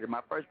baby right here.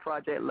 My first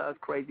project, Love's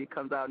Crazy,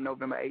 comes out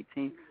November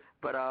 18th.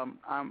 But I'm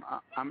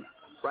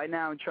right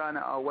now I'm trying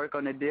to work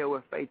on the deal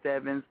with Faith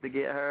Evans to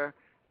get her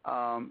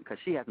because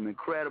she has some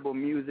incredible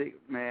music,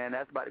 man.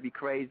 That's about to be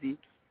crazy.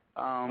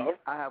 I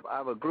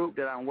have a group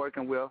that I'm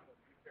working with.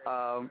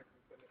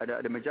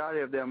 The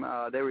majority of them,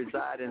 they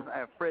reside in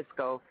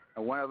Frisco,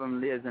 and one of them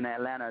lives in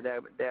Atlanta.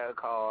 They're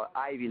called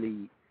Ivy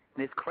League,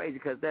 and it's crazy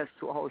because their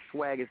whole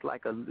swag is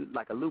like a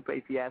Lupe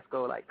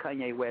Fiasco, like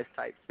Kanye West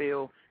type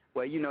feel,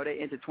 where you know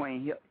they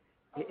intertwine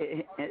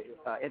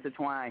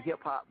hip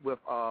hop with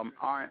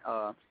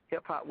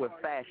hip hop with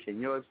fashion.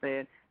 You know what I'm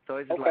saying? So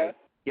it's just like,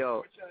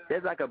 yo,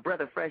 there's like a breath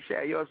of fresh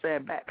air. You know what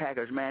I'm saying?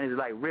 Backpackers, man, it's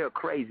like real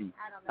crazy.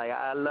 Like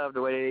I love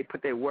the way they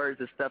put their words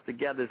and stuff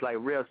together. It's like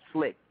real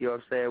slick. You know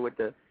what I'm saying with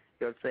the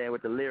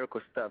with the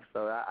lyrical stuff.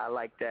 So I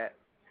like that.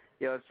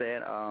 You know what I'm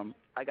saying?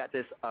 I got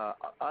this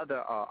other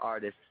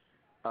artist.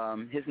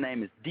 His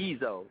name is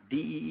Deezo,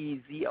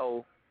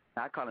 Deezo.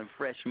 I call him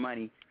Fresh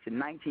Money. He's a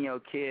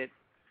 19-year-old kid.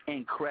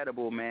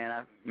 Incredible,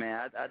 man.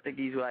 I think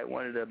he's like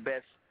one of the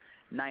best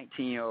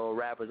 19-year-old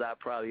rappers I've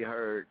probably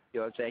heard. You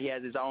know what I'm saying? He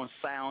has his own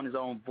sound, his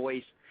own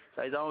voice,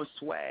 his own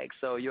swag.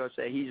 So, you know what I'm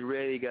saying? I think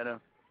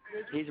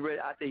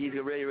he's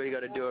really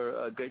gonna do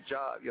a good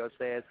job. You know what I'm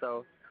saying?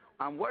 So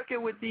I'm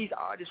working with these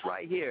artists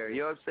right here.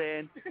 You know what I'm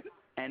saying?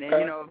 And then,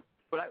 you know,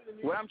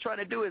 what I'm trying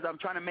to do is I'm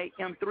trying to make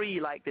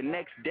M3 like the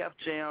next Def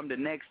Jam, the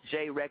next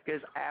J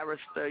Records,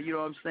 Arista. You know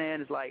what I'm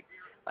saying? It's like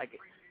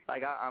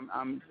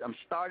I'm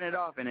starting it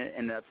off,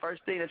 and the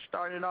first thing that's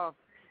starting it off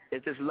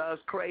is this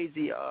Love's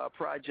Crazy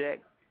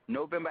project.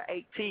 November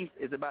 18th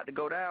is about to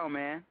go down,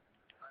 man.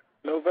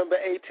 November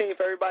 18th,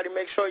 everybody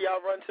make sure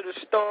y'all run to the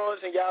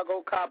stores and y'all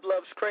go cop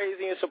Love's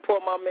Crazy and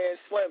support my man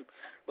Slim,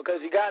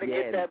 because you got to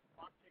get that.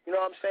 You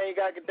know what I'm saying? You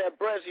got to get that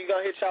bread, so you're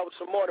going to hit y'all with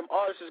some more. Them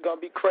artists is going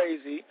to be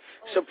crazy.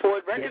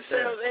 Support record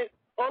sales, and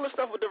all the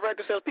stuff with the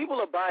record sales.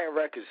 People are buying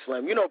records,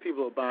 Slim. You know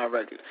people are buying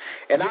records.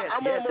 And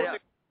I'm almost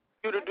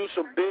expecting you to do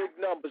some big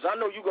numbers. I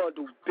know you're going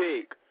to do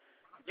big.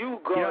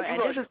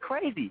 This is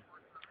crazy.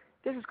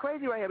 This is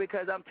crazy right here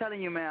because I'm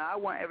telling you, man, I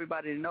want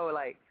everybody to know,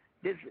 like,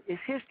 this is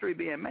history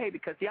being made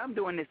because, see, I'm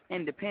doing this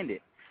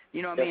independent.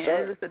 You know what I mean?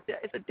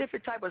 It's a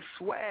different type of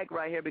swag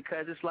right here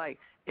because it's like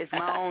it's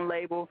my own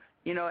label,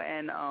 you know,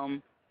 and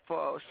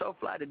for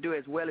SoFly to do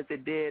as well as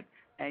it did,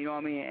 and you know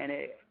what I mean, and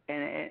it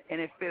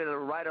fitted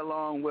right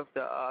along with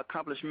the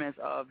accomplishments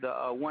of the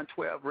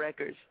 112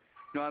 records,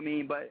 you know what I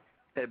mean. But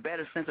the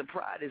better sense of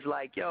pride is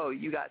like, yo,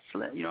 you got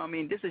Slim, you know what I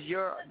mean. This is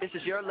your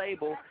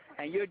label,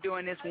 and you're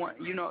doing this one,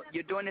 you know,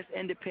 you're doing this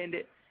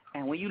independent.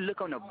 And when you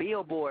look on the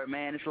Billboard,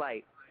 man, it's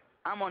like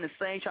I'm on the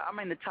same chart. I'm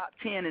in the top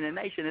 10 in the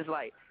nation. It's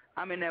like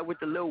I'm in there with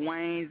the Lil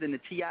Waynes and the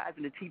T.I.s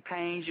and the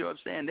T-Pains. You know what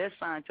I'm saying? They're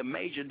signed to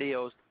major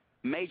deals,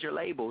 major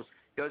labels.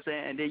 You know what I'm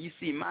saying? And then you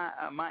see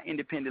my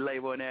independent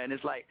label in there, and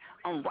it's like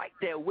I'm right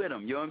there with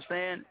them. You know what I'm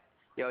saying?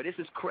 Yo, this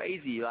is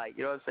crazy. Like,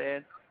 you know what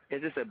I'm saying?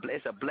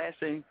 It's a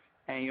blessing,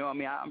 and you know what I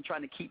mean? I'm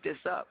trying to keep this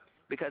up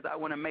because I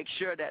want to make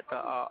sure that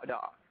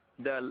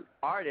the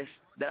artists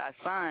that I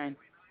sign,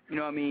 you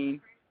know what I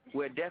mean,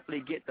 will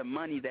definitely get the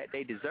money that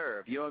they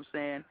deserve. You know what I'm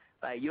saying?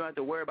 Like, you don't have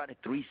to worry about the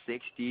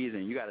 360s,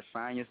 and you got to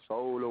sign your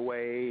soul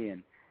away,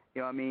 and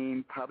you know what I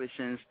mean,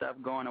 publishing stuff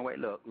going away.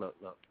 Look.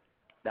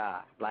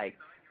 Like,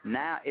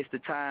 now it's the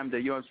time to,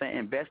 you know what I'm saying,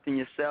 invest in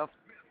yourself,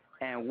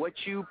 and what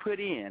you put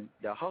in,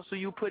 the hustle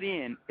you put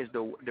in is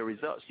the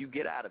results you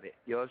get out of it.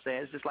 You know what I'm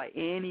saying? It's just like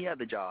any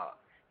other job.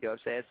 You know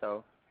what I'm saying?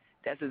 So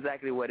that's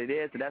exactly what it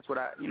is, and that's what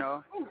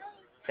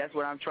that's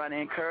what I'm trying to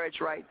encourage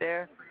right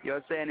there. You know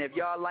what I'm saying? If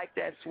y'all like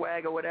that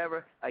swag or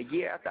whatever, a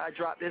year after I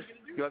drop this,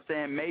 you know what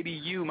I'm saying, maybe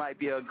you might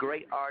be a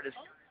great artist,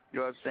 you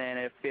know what I'm saying,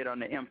 that fit on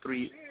the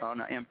M3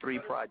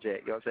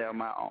 project, you know what I'm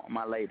saying, on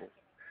my label.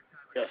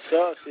 Yes,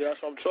 sir. See,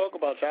 that's what I'm talking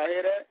about. Y'all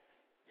hear that?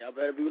 Y'all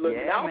better be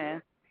looking out.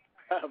 Man.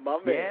 My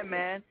man. Yeah,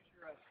 man.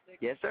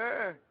 Yes,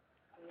 sir.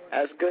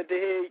 That's good to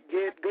hear.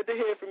 Good to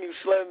hear from you,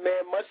 Slim,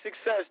 man. Much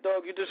success,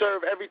 dog. You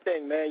deserve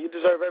everything, man. You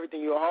deserve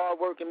everything. You're a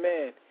hard-working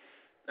man.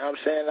 You know what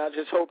I'm saying? I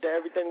just hope that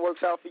everything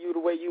works out for you the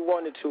way you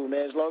want it to,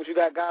 man. As long as you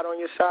got God on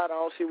your side, I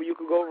don't see where you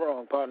could go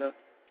wrong, partner.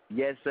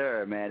 Yes,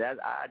 sir, man.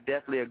 I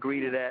definitely agree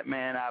to that,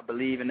 man. I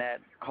believe in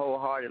that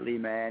wholeheartedly,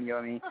 man. You know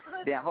what I mean?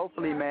 Then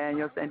hopefully, man,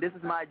 you know what I'm saying, this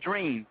is my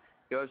dream.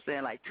 You know what I'm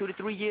saying? Like 2 to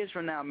 3 years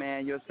from now,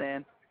 man, you know what I'm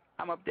saying?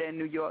 I'm up there in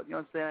New York, you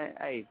know what I'm saying?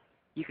 Hey,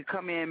 you could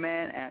come in,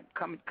 man, and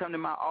come to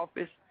my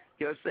office.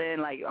 You know what I'm saying?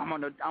 Like I'm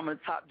on the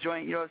top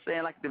joint, you know what I'm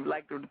saying? Like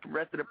the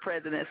rest of the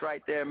presidents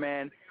right there,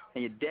 man.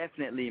 And you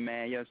definitely,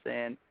 man, you know what I'm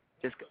saying?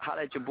 Just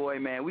holler at your boy,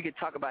 man. We could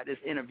talk about this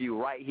interview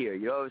right here.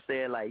 You know what I'm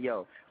saying? Like,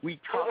 yo, we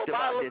talked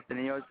about this, and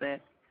you know what I'm saying?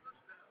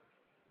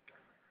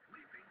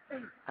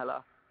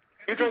 Hello?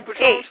 You drink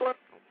Patron, Slim?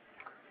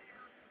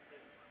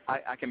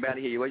 I can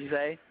barely hear you. What'd you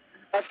say?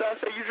 I said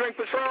you drink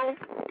Patron?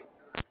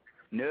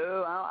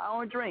 No, I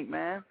don't drink,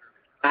 man.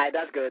 All right,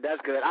 that's good.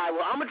 That's good. All right,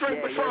 well, I'm going to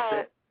drink Patron.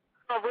 Yes,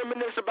 I'll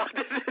reminisce about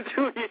this in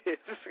 2 years.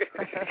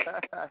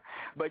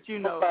 But you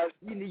know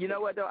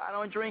what, though? I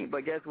don't drink,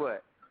 but guess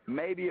what?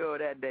 Maybe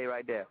that day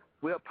right there,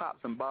 we'll pop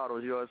some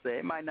bottles, you know what I'm saying?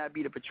 It might not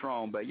be the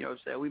Patron, but, you know what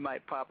I'm saying? We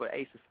might pop an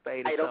Ace of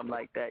Spade or something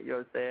like that, you know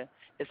what I'm saying?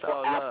 It's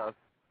all love.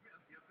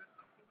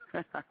 You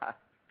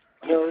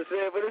know what I'm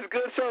saying? But it's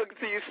good talking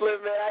to you,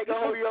 Slim, man. I ain't going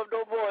to hold you up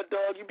no more,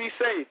 dog. You be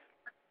safe.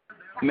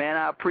 Man,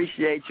 I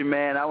appreciate you,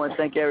 man. I want to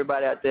thank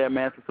everybody out there,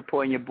 man, for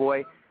supporting your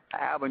boy. Our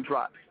album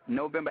drops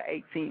November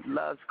 18th,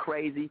 Love's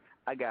Crazy.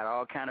 I got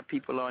all kind of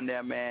people on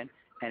there, man.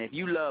 And if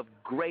you love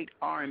great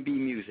R&B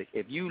music,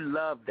 if you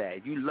love that,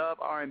 if you love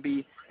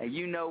R&B and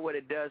you know what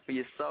it does for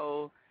your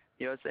soul,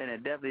 you know what I'm saying,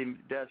 it definitely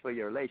does for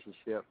your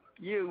relationship,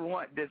 you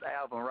want this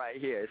album right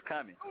here. It's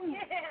coming.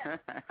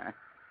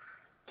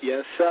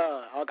 Yes,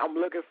 sir. I'm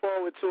looking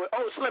forward to it.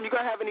 Oh, Slim, you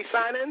going to have any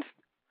sign-ins?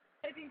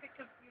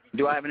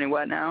 Do I have any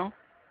what now?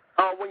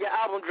 When your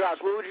album drops,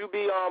 where would you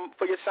be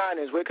for your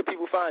sign-ins? Where could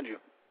people find you?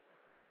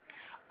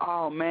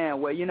 Oh,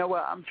 man. Well, you know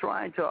what? I'm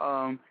trying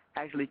to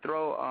actually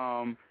throw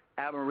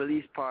album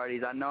release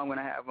parties. I know I'm going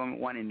to have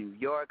one in New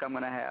York. I'm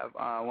going to have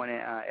one in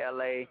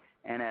L.A.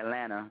 and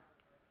Atlanta.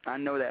 I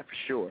know that for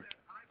sure.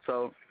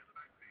 So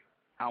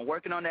I'm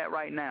working on that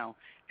right now.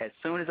 As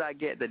soon as I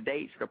get the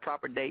dates, the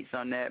proper dates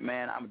on that,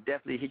 man, I'm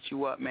definitely hit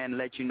you up, man, and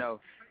let you know.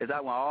 Because I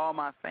want all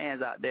my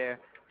fans out there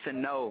to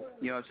know,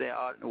 you know what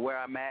I'm saying, where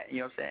I'm at, you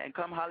know what I'm saying. And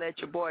come holler at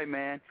your boy,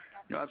 man.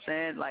 You know what I'm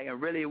saying? Like, and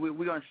really, we're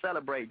going to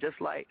celebrate just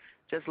like,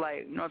 you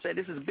know what I'm saying?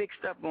 This is big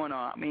stuff going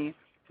on. I mean,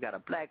 you got a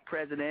black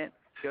president,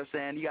 you know what I'm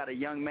saying? You got a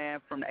young man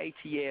from the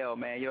ATL,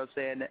 man, you know what I'm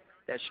saying,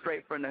 that's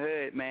straight from the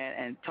hood, man,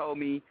 and told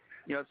me,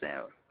 you know what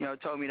I'm saying,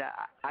 told me that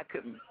I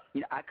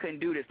couldn't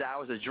do this, that I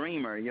was a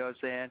dreamer, you know what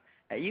I'm saying?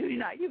 And you're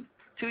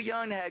too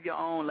young to have your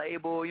own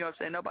label, you know what I'm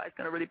saying? Nobody's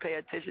going to really pay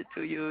attention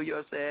to you, you know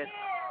what I'm saying?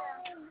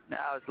 And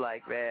I was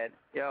like, man,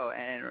 yo,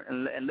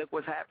 and look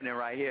what's happening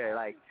right here.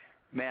 Like,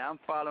 man, I'm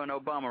following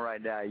Obama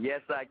right now.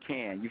 Yes, I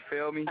can. You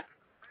feel me?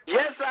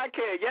 Yes, I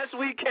can. Yes,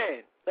 we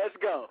can. Let's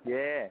go.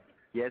 Yeah.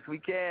 Yes, we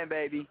can,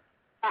 baby.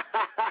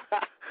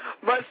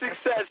 Much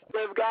success,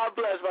 Slim. God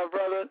bless, my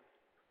brother.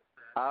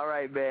 All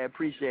right, man.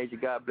 Appreciate you.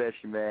 God bless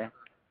you, man.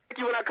 Thank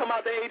you when I come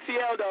out to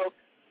ATL, though.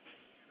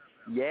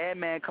 Yeah,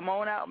 man. Come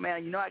on out,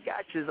 man. You know I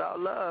got you. It's all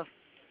love.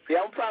 Yeah,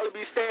 I'll probably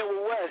be staying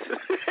with Wes.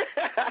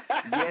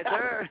 Yes,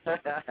 sir.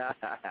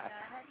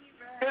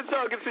 Good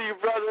talking to you,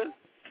 brother.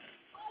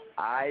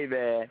 All right,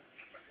 man.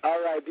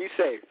 All right, be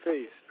safe.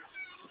 Peace.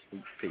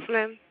 Peace.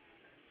 Slim.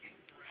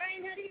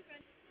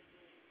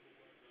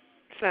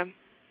 Slim.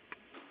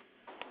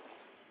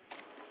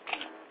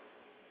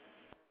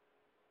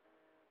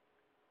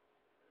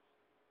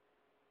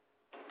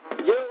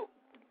 Yo,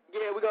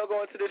 yeah, we're going to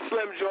go into this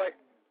Slim joint.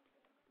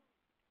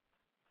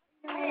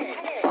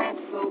 I'm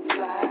so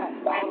fly,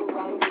 all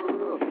around the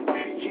world.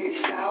 You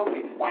shout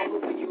it, all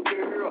over you,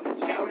 girl.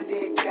 Shout it,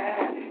 that guy,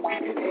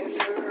 you can ask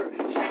her.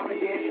 Shout it,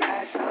 I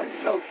shout it,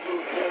 so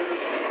good.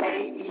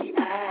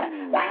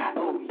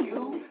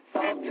 A-E-I-O-U.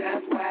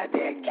 Sometimes why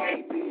that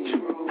can't be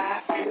true. I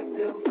flip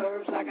them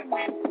verbs like a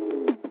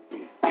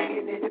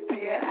being in the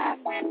bed. I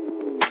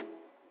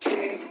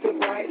check the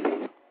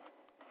brightness.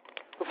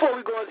 Before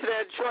we go into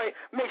that joint,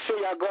 make sure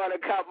y'all go out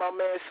and cop my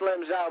man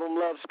Slim's album,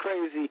 Love's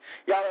Crazy.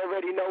 Y'all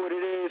already know what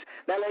it is.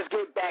 Now let's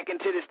get back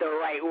into this the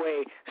right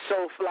way.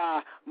 So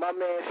fly, my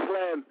man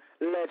Slim,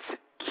 let's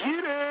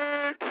get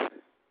it.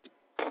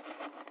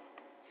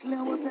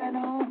 Slim, what's that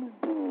on?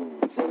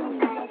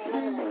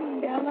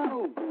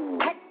 Hello.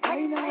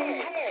 Hey, now.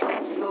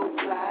 I'm so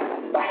fly,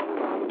 all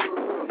around the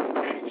world.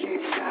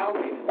 Get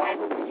shouted, all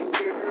over you,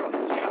 girl.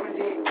 Shout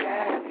it,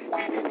 guy,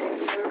 you can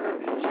answer.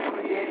 Shout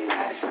it, I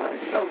shout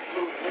it, so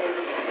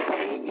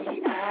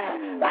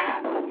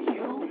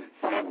A-E-I-O-U.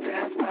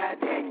 Sometimes why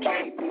that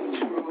can't be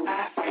true. I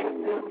flip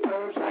them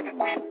verbs like a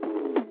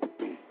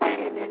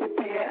being in the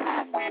bed.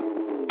 I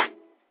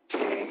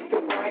check the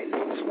bright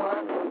lights, 1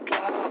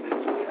 o'clock.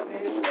 12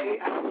 minutes late,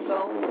 I was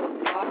on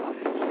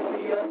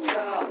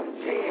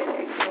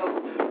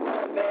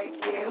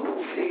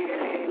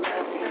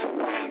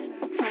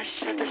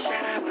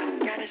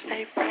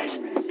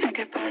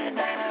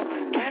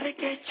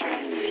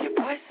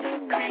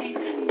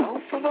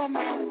come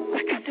on.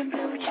 I got them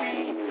blue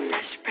jeans,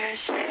 fresh pair of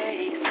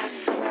shades. I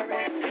saw my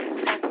rep,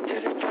 step to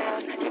the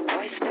drums. Your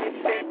boy stay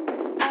fit,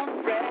 I'm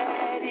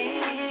ready.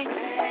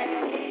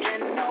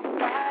 And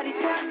nobody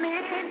tell me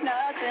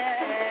nothing.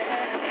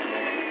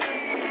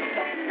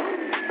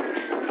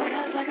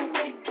 Feels like I'm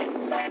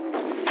waking up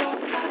so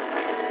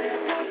high,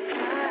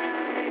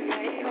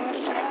 waiting for a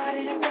shot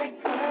in a break,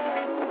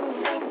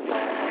 so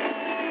fly.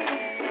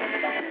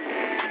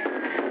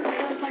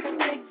 Feels like I'm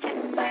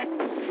waking up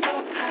so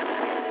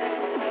high,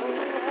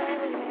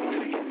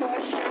 waiting for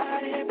a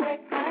shot in a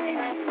break,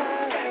 I'm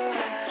fire.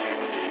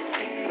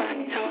 My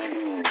toy,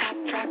 top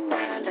drop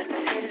down, let the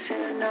haters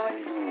hear the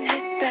noise.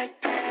 Hit that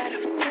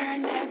pedal, turn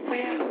that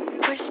wheel,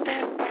 push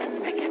that button,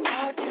 make it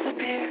all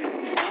disappear.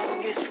 Song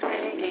is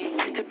ready,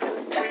 hit the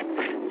Bluetooth.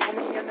 Call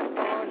me on the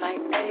phone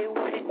like, hey,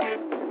 what it do?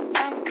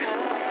 I'm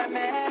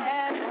coming,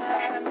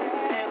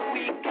 and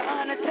we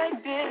gonna take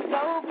this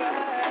over.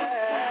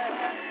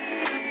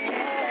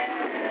 Yeah,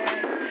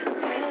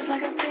 feels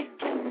like I'm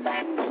picking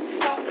up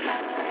so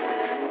high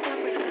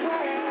with the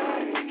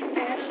world.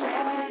 Feels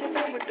like I'm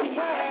with the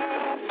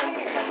world.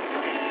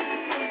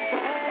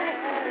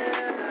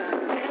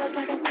 Feels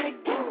like I'm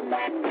picking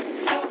up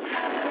so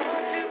high.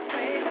 You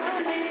wait on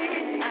me,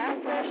 I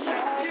rush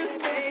off. You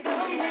wait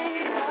on me,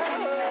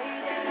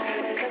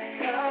 let's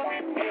go.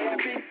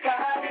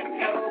 Everybody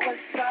know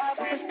what's up.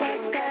 Let's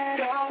take that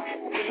off.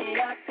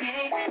 VIP,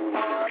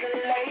 all the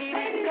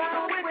ladies go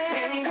with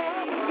me.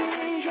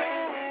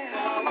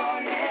 Come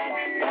on in,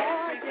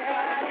 everybody.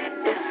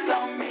 It's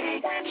on me,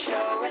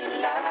 showing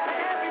love.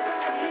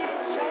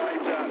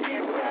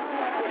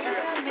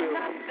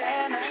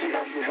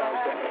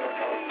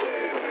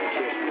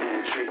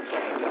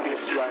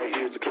 This right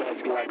here's a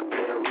classic like a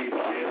pair of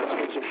Reeboks.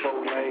 Switching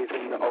 4 lanes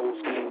in the old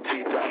school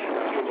T-top.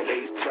 Spinning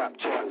ace,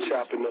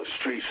 chopping up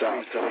street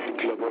shots. The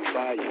club on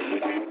fire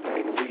with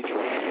everything we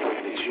drink.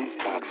 The juice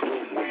box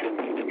with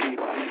the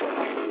beatbox.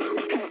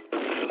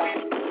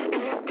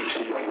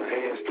 She on her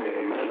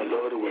handstand, man, I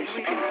love the way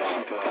she keeps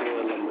it.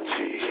 Girl, I'm a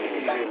cheat,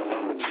 girl,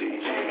 I'm a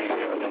cheat,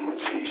 girl, I'm a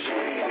cheat,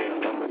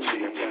 girl, I'm a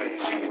cheat.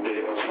 She's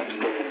there,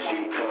 she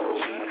cold.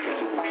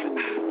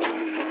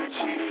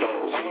 She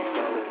folds,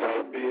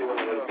 $100 bill,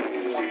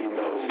 she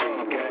knows. She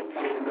got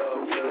 10 of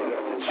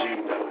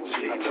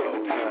she told.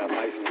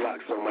 Ice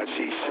blocks on my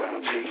cheek shot.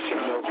 She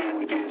know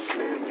we get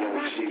slim, young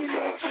she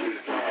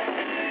fly.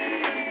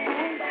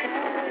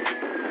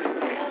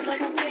 Feels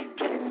like I'm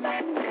taking my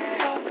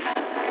so high.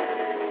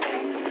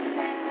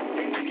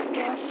 You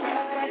can't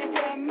shine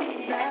from me,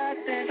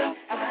 nothing so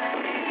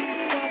fine.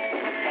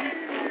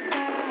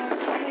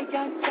 Trying to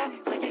young talk,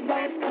 so you know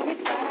it's gonna be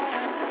fine.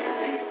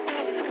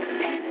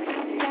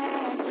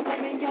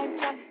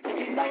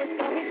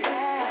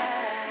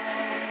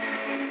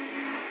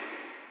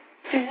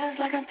 Feels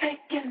like I'm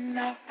taking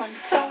off, I'm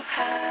so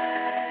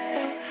high.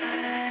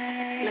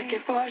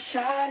 Looking for a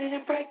shot and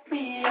it break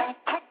me up.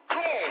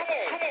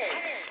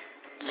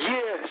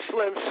 Yeah,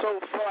 Slim so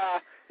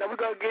far. Now we're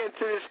going to get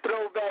into this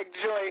throwback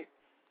joint.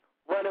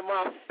 One of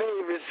my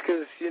favorites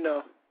because, you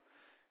know,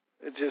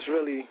 it just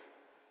really,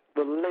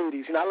 the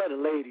ladies, you know, I love the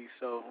ladies.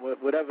 So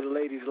whatever the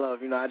ladies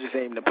love, you know, I just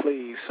aim to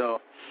please. So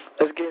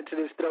let's get into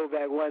this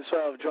throwback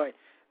 112 joint.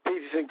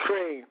 Peaches and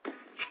cream.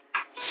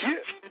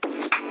 Yeah.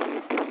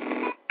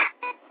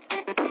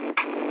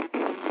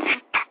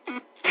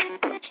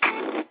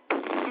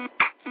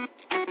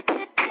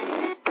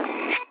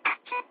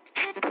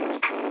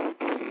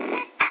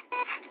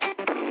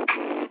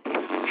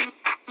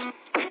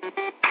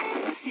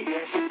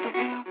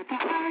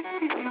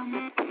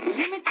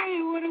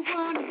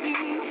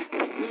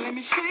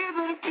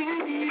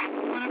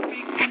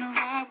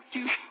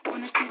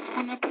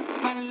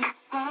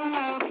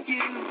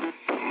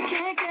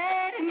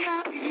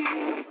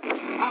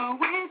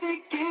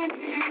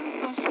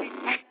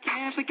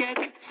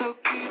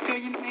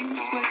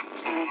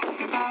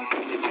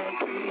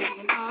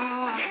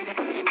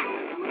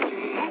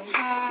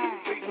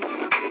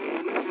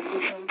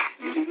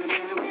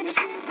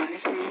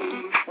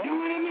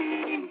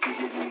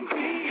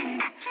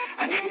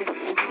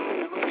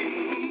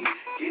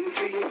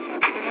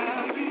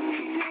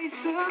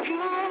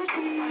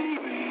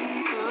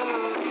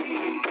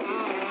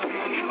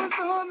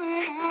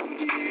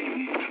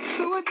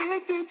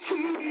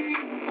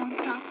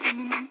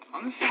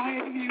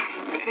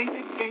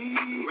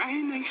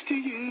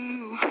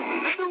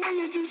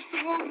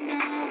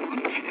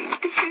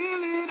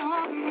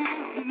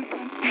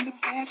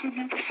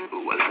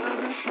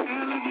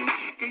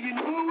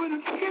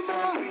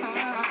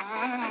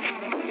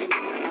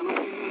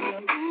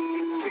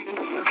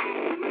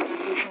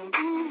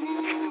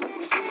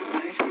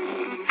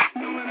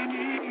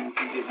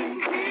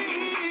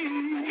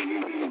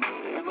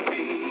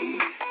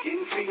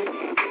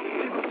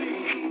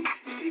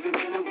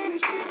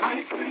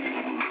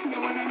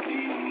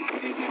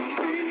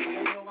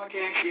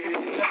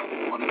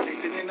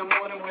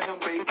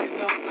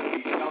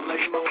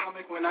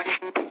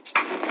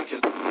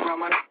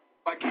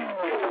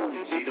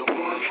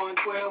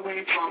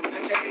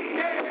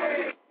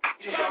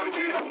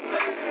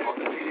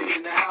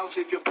 In the house,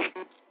 if you put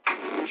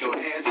your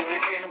hands in the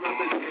air,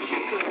 represent you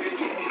good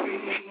and free.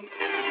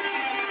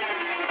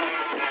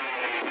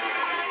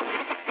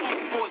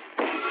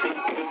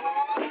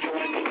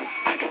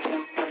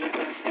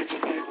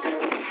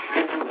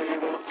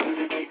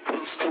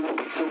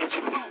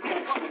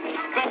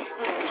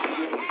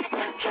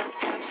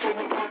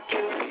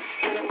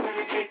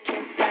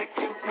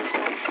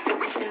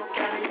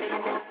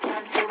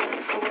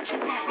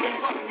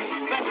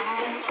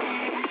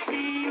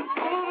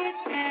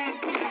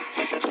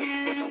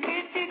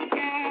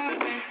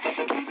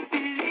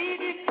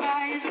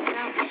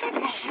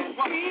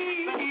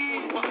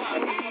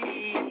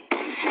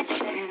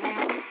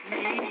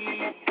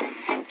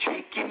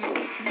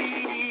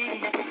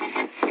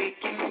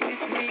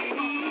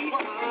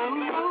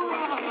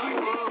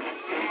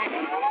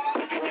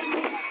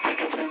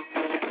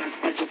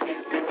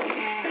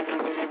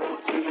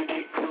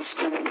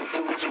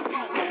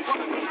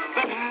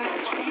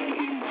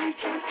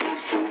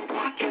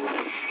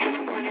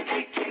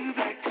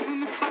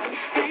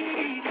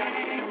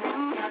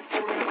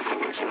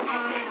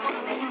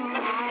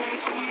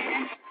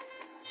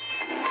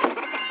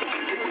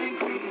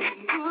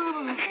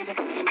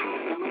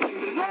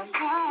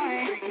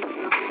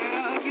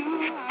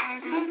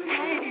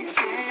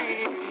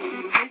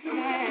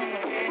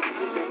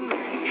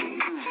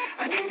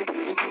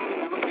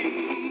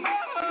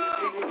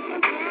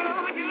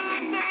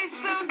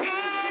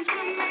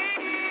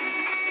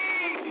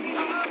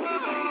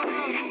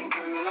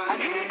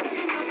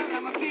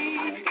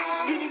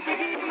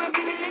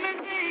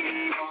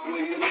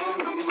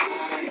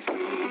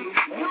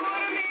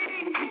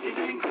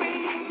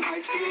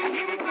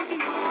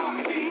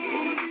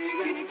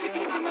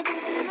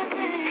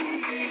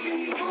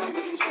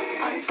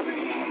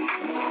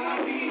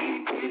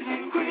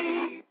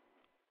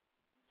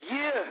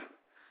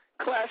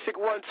 Classic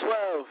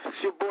 112.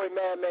 It's your boy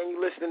Madman. You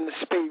listening to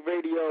SPATE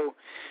Radio.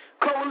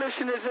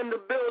 Coalition is in the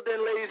building,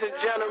 ladies and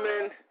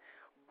gentlemen.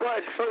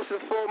 But first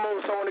and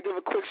foremost, I want to give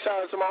a quick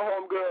shout out to my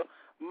homegirl,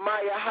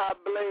 Maya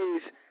Hot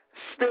Blaze.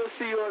 Still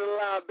see you on the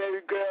line, baby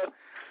girl.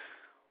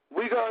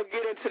 We're going to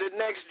get into the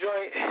next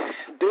joint.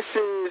 This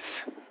is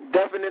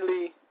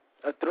definitely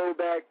a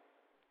throwback.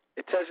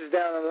 It touches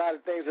down on a lot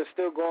of things that's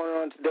still going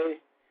on today.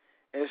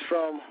 And it's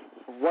from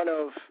one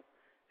of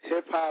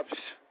hip-hop's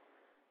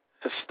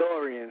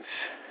historians.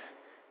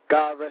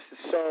 God rest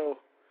his soul.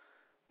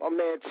 My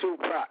man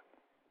Tupac.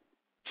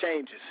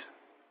 Changes.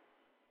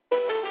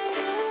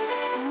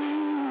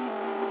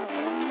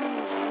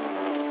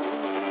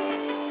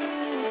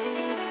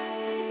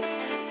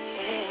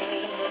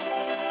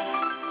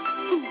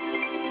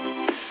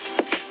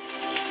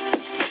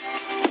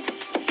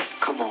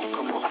 Come on.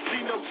 I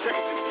see no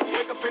changes.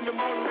 Wake up in the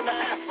morning and I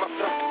ask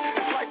myself,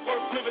 is life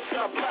worth living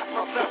till I blast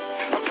myself?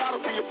 I'm tired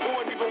of being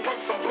born, even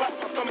worse, I'm black.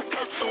 My stomach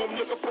hurts, so I'm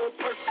looking for a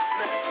person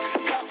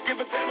now. Cops give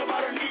a damn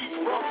about a need,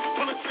 bro.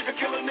 Pull a trigger,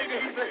 kill a nigga,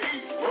 he's a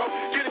heat, bro.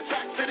 Get it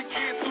back to the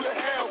kids who the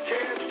hell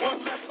cares. One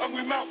less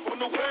hungry mouth on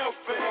the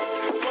welfare.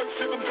 First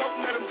ship them, don't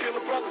let them deal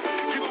with brothers.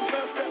 Give them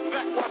guns, step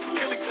back, watch them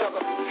kill each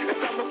other. It's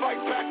time to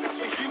fight back, that's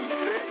what Huey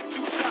said.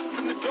 2 shots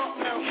in the dark,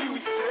 now Huey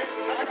said.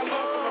 I got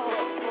love for my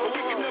brother, but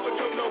we can never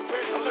go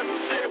nowhere unless we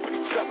share with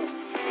each other.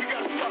 We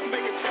gotta start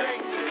making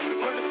changes.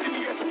 Learn to see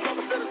me as a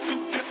brother that are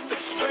 2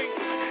 distant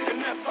strangers. And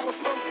that's how it's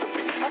supposed to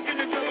be. How can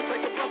the devil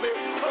take a brother if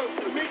he's close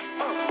to me?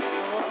 I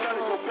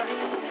gotta go back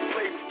to the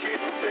place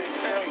kids and say,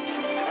 hey,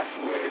 that's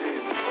the way it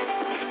is.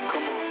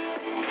 Come on.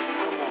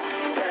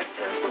 That's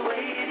just the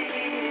way it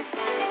is.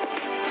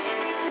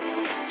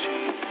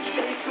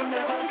 Things will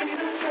never be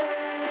the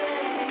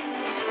same.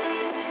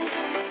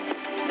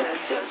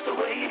 That's just the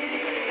way it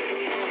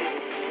is.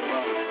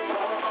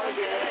 Oh,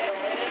 yeah.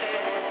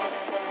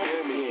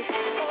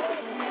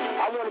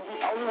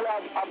 Only way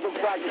I've been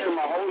practicing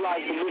my whole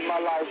life to live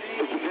my life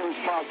is to be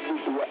responsible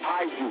for what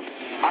I do.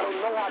 I don't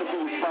know how to be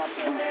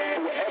responsible for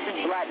what every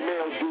black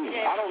male do.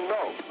 I don't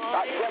know.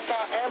 Yes,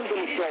 I am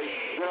going to say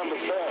that I'm a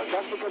man.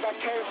 That's because I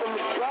came from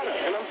the gutter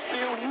and I'm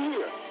still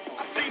here.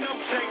 I see no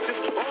changes.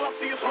 All I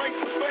see is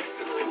racist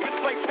faces.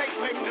 Misplaced hate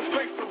making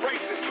disgrace to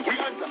races. We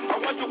under. I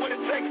wonder what it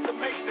takes to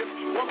make this.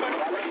 One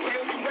better way to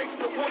erase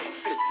the worst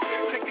shit.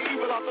 Take the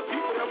evil out the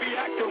people, they'll be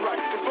acting right.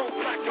 It's both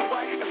black and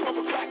white. It's both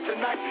black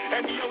tonight.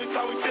 And the only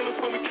time we kill is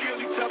when we kill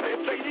each other.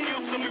 If they kill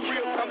some, we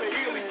real time to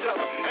heal each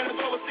other. And as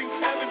all it seems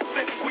evident,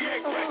 we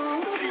ain't ready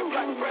to see a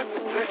black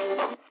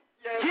president.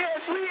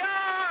 Yes, we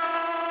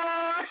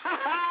are!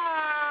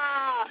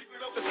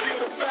 Conceal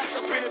the facts,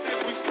 I've been in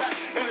this respect,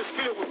 and it's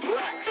filled with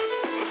black.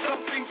 But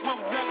some things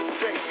will never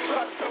change.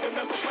 Try to tell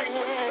another place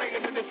what you're saying,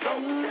 and it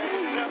don't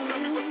change. Now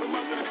tell me what's from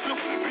under the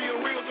truth.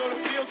 Being real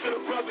don't appeal to the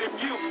brother in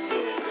you.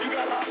 You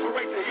gotta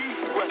operate the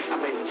easy way. I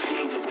made a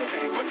change today.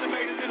 But you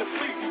made it in a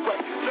sleazy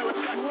way. Tell us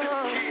like this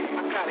kid.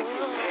 I gotta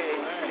get paid.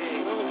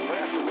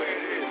 That's the way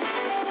it is.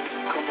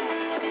 Come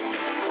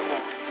on.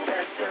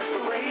 That's just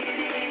the way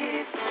it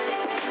is.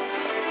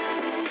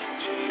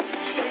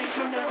 Things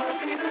will never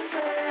be the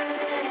same.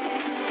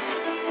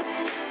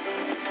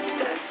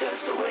 That's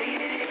just the way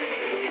it is.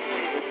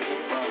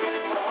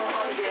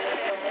 Oh, yeah.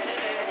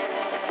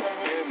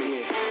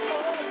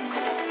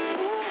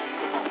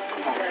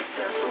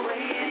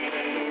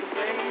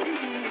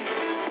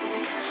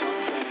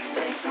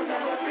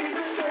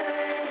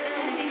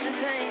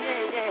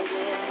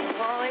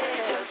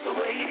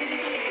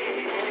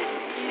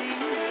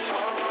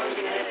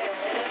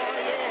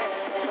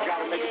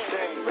 make a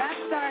change. Rap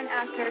star and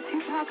actor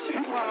Tupac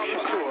Shakur.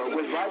 Shakur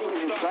was writing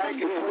his track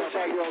and a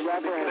 25-year-old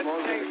rapper and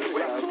Moses.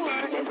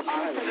 Shakur is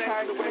also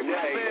charged with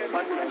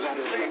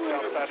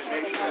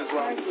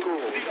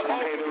School.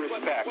 Pay the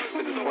respect to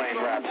the slain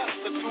rapper.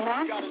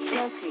 not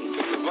guilty.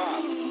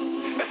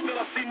 And still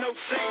I see no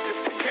changes.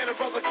 Can a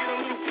brother get a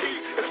little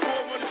peace? It's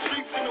war on the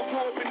streets and a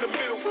war in the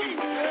Middle East.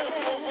 And a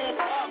war on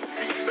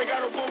poverty. They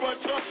got a war on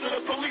drugs so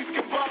the police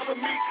can bother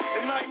me.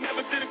 And I ain't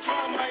never did a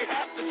crime I ain't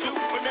have to do.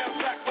 But now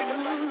black with the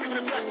light, give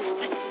it back to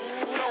you.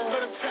 Don't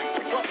let them jack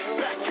you up,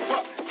 back you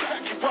up,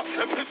 crack you up,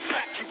 and then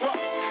sack you up.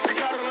 You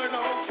gotta learn to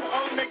hold your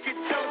own. They get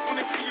jealous when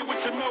they see you with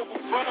your noble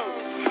brothers.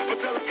 But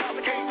tell a cop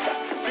I can't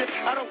touch this.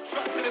 I don't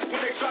trust it. It's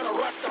when they try to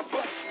rush, I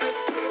bust this.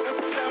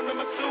 That's sound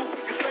number 2.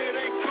 You say it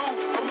ain't cool.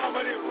 My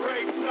mama didn't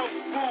raise no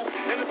fool.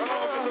 And the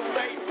song is a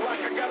stage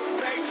block. I got a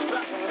stage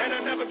shot. And I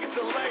never get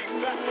to lay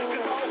back. Cause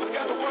I always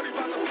gotta worry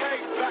about the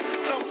payback.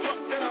 Some fuck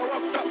that I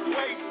roughed up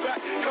way back.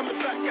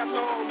 Coming back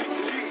after all these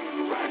G's.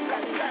 Right,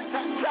 that's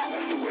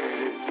the way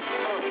it is.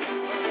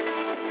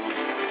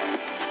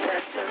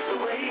 That's just the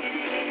way it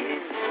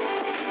is.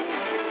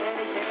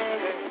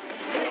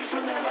 Things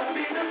will never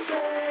be the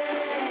same.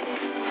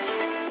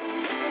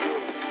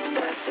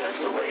 That's just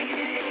the way it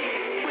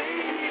is.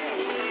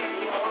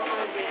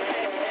 Oh yeah.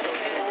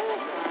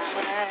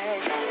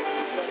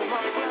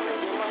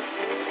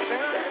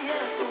 That's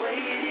just the way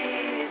it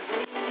is.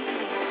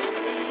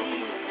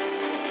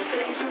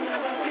 Things will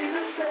never be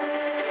the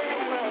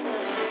same.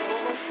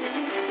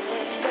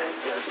 That's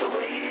just the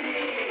way it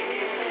is.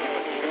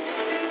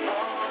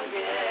 Oh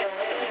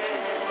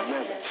yeah.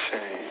 Never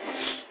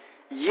change.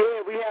 Yeah,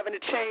 we having a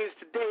change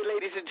today,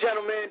 ladies and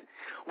gentlemen.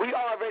 We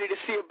are ready to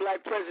see a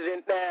black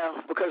president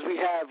now because we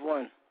have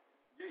one.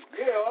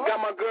 Yeah. Got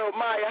my girl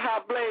Maya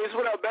Hot Blaze.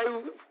 What up,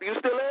 baby? You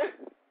still there?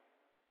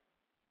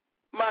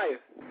 Maya.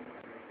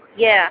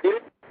 Yeah.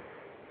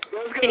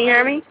 Can you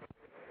hear me?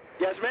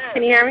 Yes, ma'am.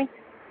 Can you hear me?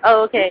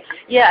 Oh, okay.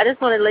 Yeah, I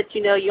just wanted to let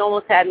you know you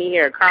almost had me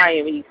here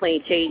crying when you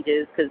played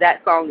Changes because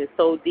that song is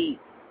so deep.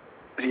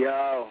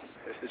 Yo,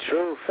 it's the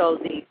truth. So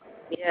deep.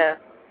 Yeah.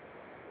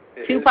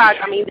 Tupac,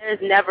 I mean,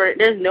 there's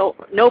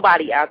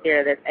nobody out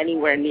there that's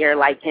anywhere near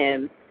like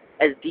him,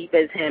 as deep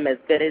as him, as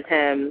good as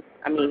him.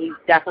 I mean, he's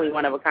definitely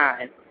one of a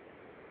kind.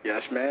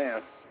 Yes,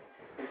 ma'am.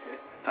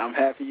 I'm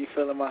happy you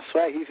feeling my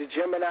swag. He's a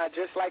Gemini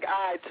just like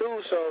I,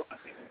 too, so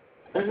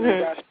we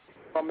got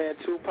my man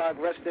Tupac,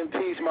 rest in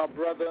peace, my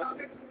brother.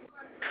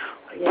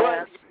 Yeah.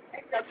 But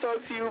I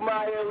talked to you,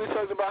 Maya. We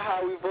talked about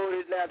how we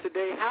voted now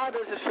today. How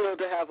does it feel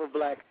to have a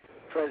black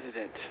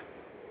president?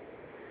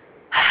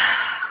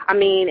 I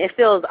mean, it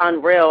feels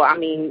unreal. I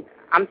mean,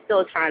 I'm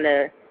still trying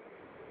to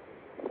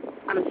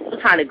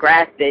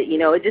grasp it. You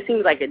know, it just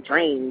seems like a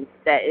dream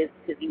that is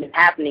even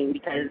happening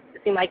because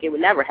it seemed like it would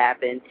never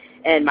happen.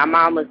 And my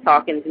mom was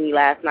talking to me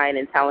last night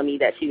and telling me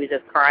that she was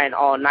just crying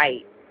all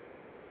night,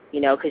 you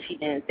know, because she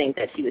didn't think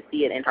that she would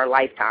see it in her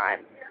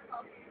lifetime.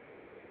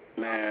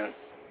 Man,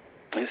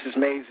 this is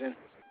amazing.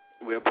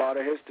 We're a part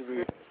of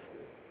history.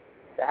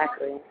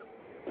 Exactly.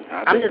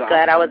 I'm just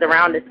glad I was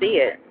around to see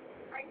it.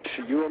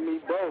 You and me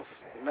both.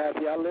 I'm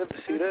happy I lived to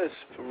see this,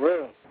 for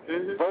real.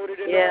 Voted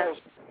in the polls.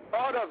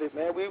 Part of it,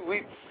 man.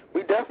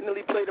 We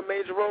definitely played a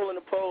major role in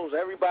the polls.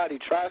 Everybody,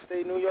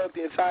 tri-state New York,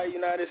 the entire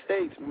United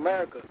States,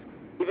 America.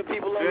 Even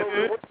people all over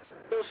the world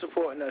still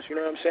supporting us, you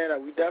know what I'm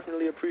saying? We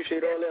definitely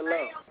appreciate all that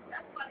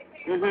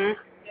love.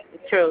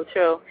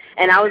 True.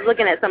 And I was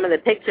looking at some of the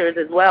pictures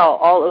as well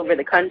all over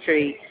the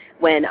country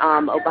when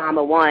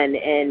Obama won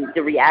and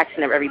the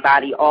reaction of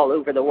everybody all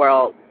over the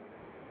world.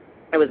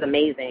 It was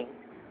amazing.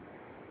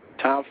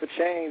 Time for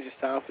change. It's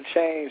time for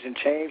change, and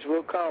change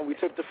will come. We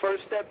took the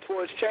first step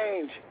towards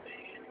change.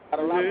 Got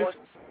a lot more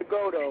to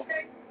go, though.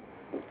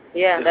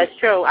 Yeah, that's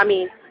true. I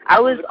mean,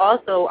 I was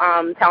also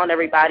telling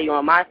everybody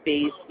on my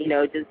face, you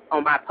know, just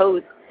on my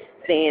post,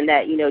 saying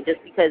that, you know,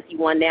 just because he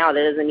won now,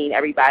 that doesn't mean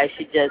everybody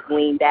should just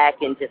lean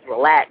back and just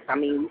relax. I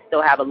mean, we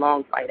still have a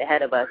long fight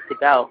ahead of us to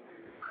go.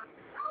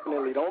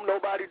 Definitely. Don't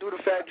nobody do the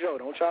Fat Joe.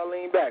 Don't y'all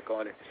lean back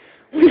on it.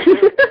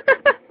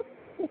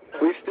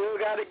 We still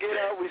got to get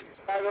up. We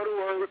still got to go to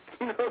work.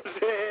 You know what I'm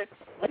saying?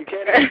 You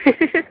can't.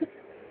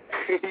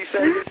 He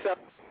said yourself,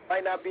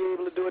 might not be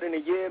able to do it in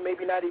a year,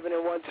 maybe not even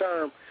in one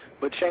term,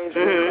 but change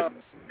will come.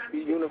 Be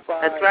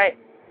unified. That's right.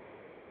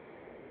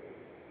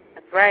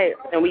 That's right.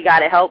 And we got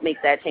to help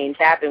make that change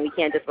happen. We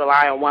can't just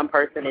rely on one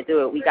person to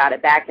do it. We got to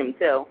back him,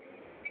 too.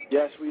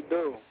 Yes, we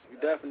do. We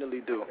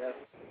definitely do.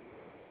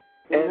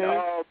 And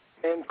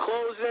in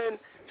closing,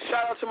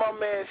 shout out to my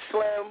man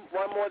Slim.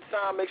 One more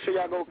time, make sure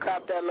y'all go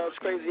cop that Love's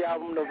Crazy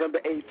album November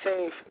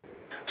 18th.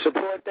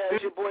 Support that.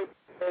 It's your boy,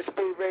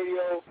 SPATE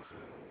Radio.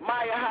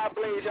 Maya Hot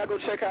Blaze, y'all go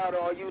check out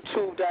on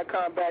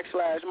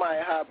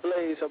youtube.com/Maya Hot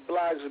Blaze. Her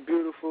blogs are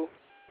beautiful.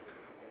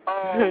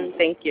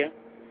 Thank you.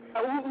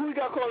 Who we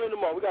got calling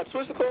tomorrow? We got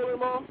Twister calling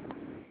tomorrow?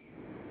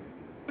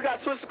 We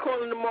got Twister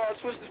calling tomorrow.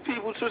 Twister's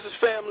people, Twister's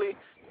family,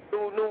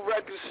 new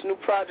records, new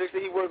projects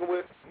that he working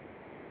with.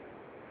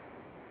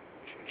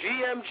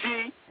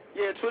 GMG,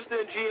 yeah, Twister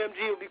and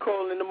GMG will be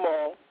calling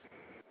tomorrow.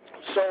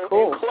 So,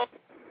 cool.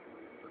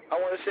 I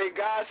want to say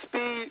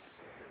Godspeed.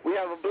 We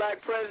have a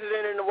black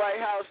president in the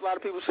White House. A lot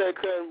of people said it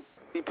couldn't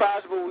be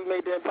possible. We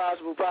made the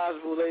impossible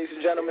possible, ladies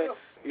and gentlemen.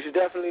 You should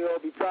definitely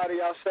all be proud of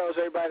yourselves,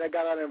 everybody that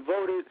got out and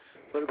voted.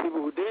 For the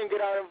people who didn't get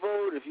out and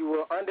vote, if you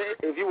were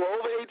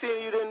over 18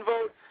 and you didn't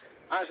vote,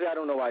 honestly, I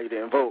don't know why you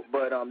didn't vote,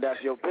 but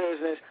that's your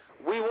business.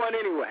 We won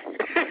anyway.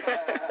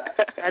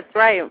 That's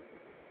right.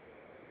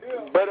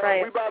 But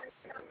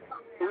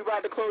we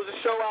about to close the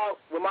show out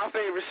with my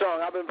favorite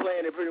song. I've been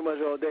playing it pretty much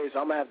all day, so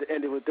I'm going to have to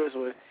end it with this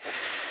one.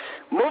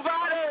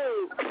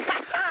 Movado!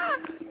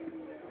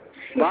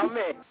 My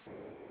man.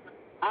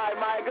 All right,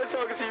 Mike, good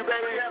talking to you,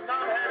 baby. We have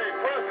not had a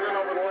president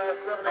over the last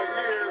 7, 8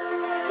 years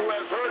who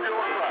has heard your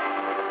cry.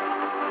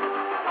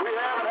 We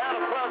haven't had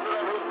a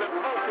president who's been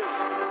focused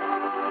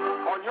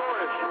on your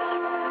issues.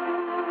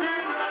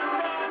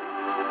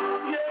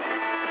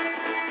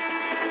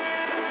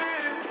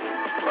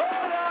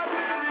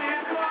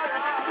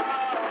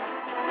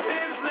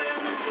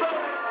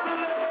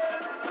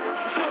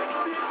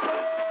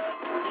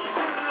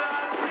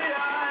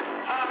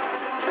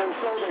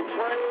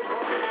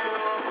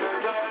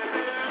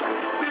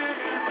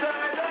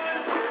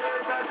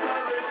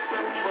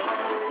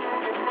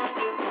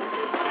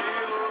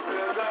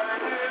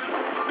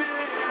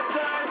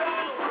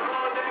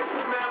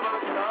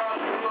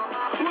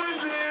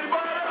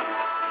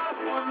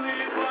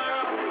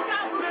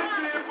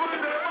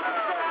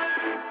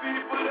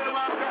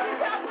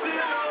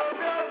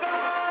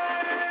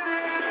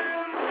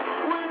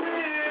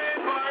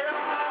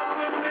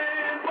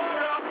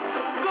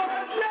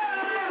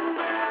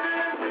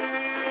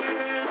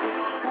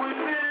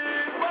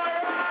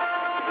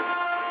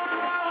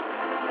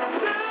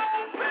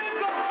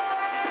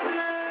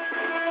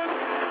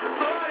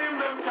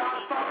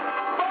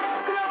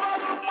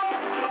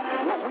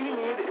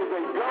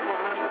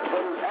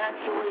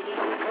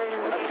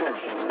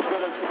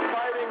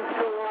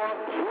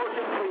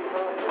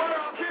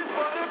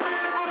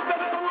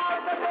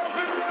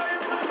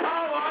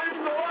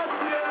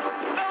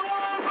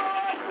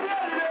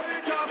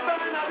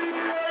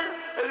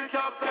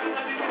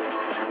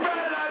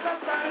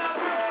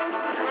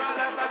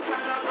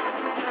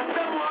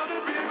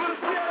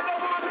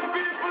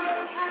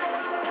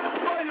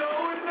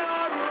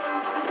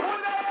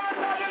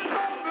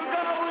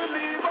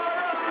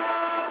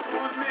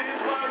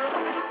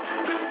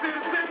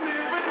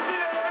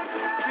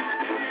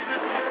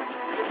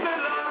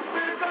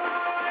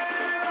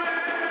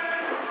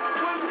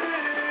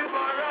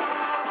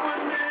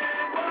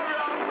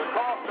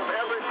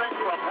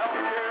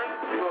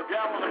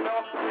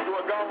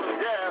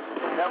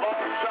 Have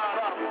all shot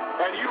up,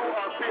 and you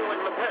are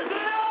feeling the pinch.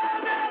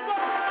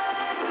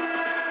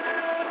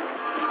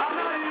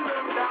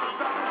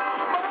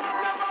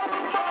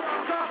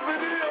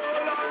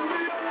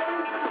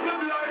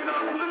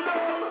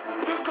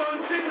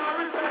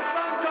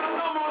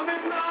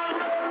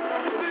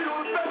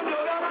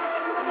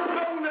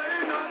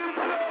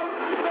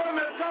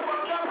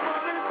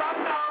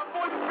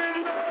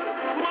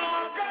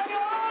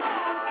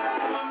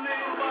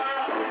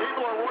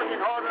 People are working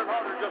harder and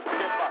harder just to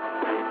get by.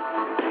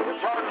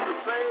 It's harder to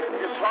save,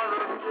 it's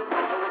harder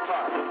to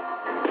retire.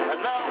 And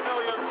now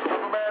millions of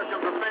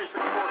Americans are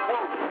facing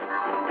foreclosure.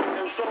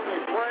 And so they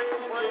pray,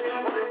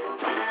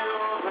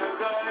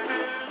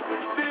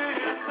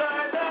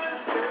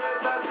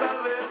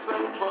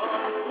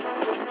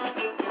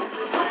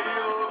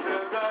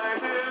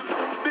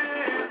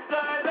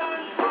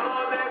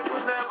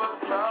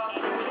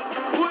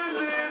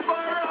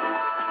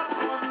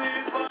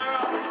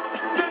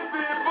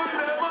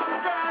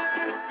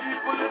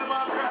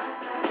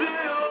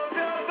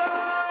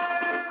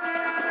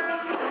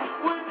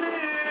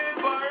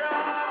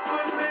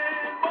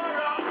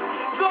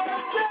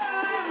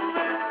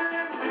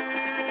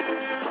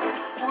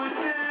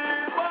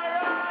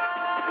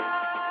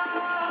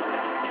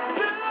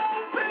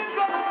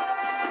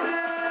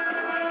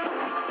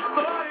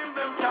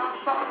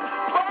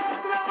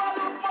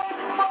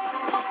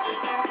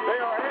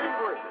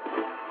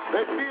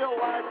 they feel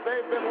like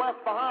they've been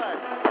left behind.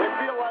 They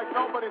feel like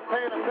nobody's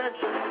paying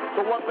attention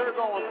to what they're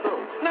going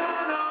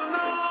through.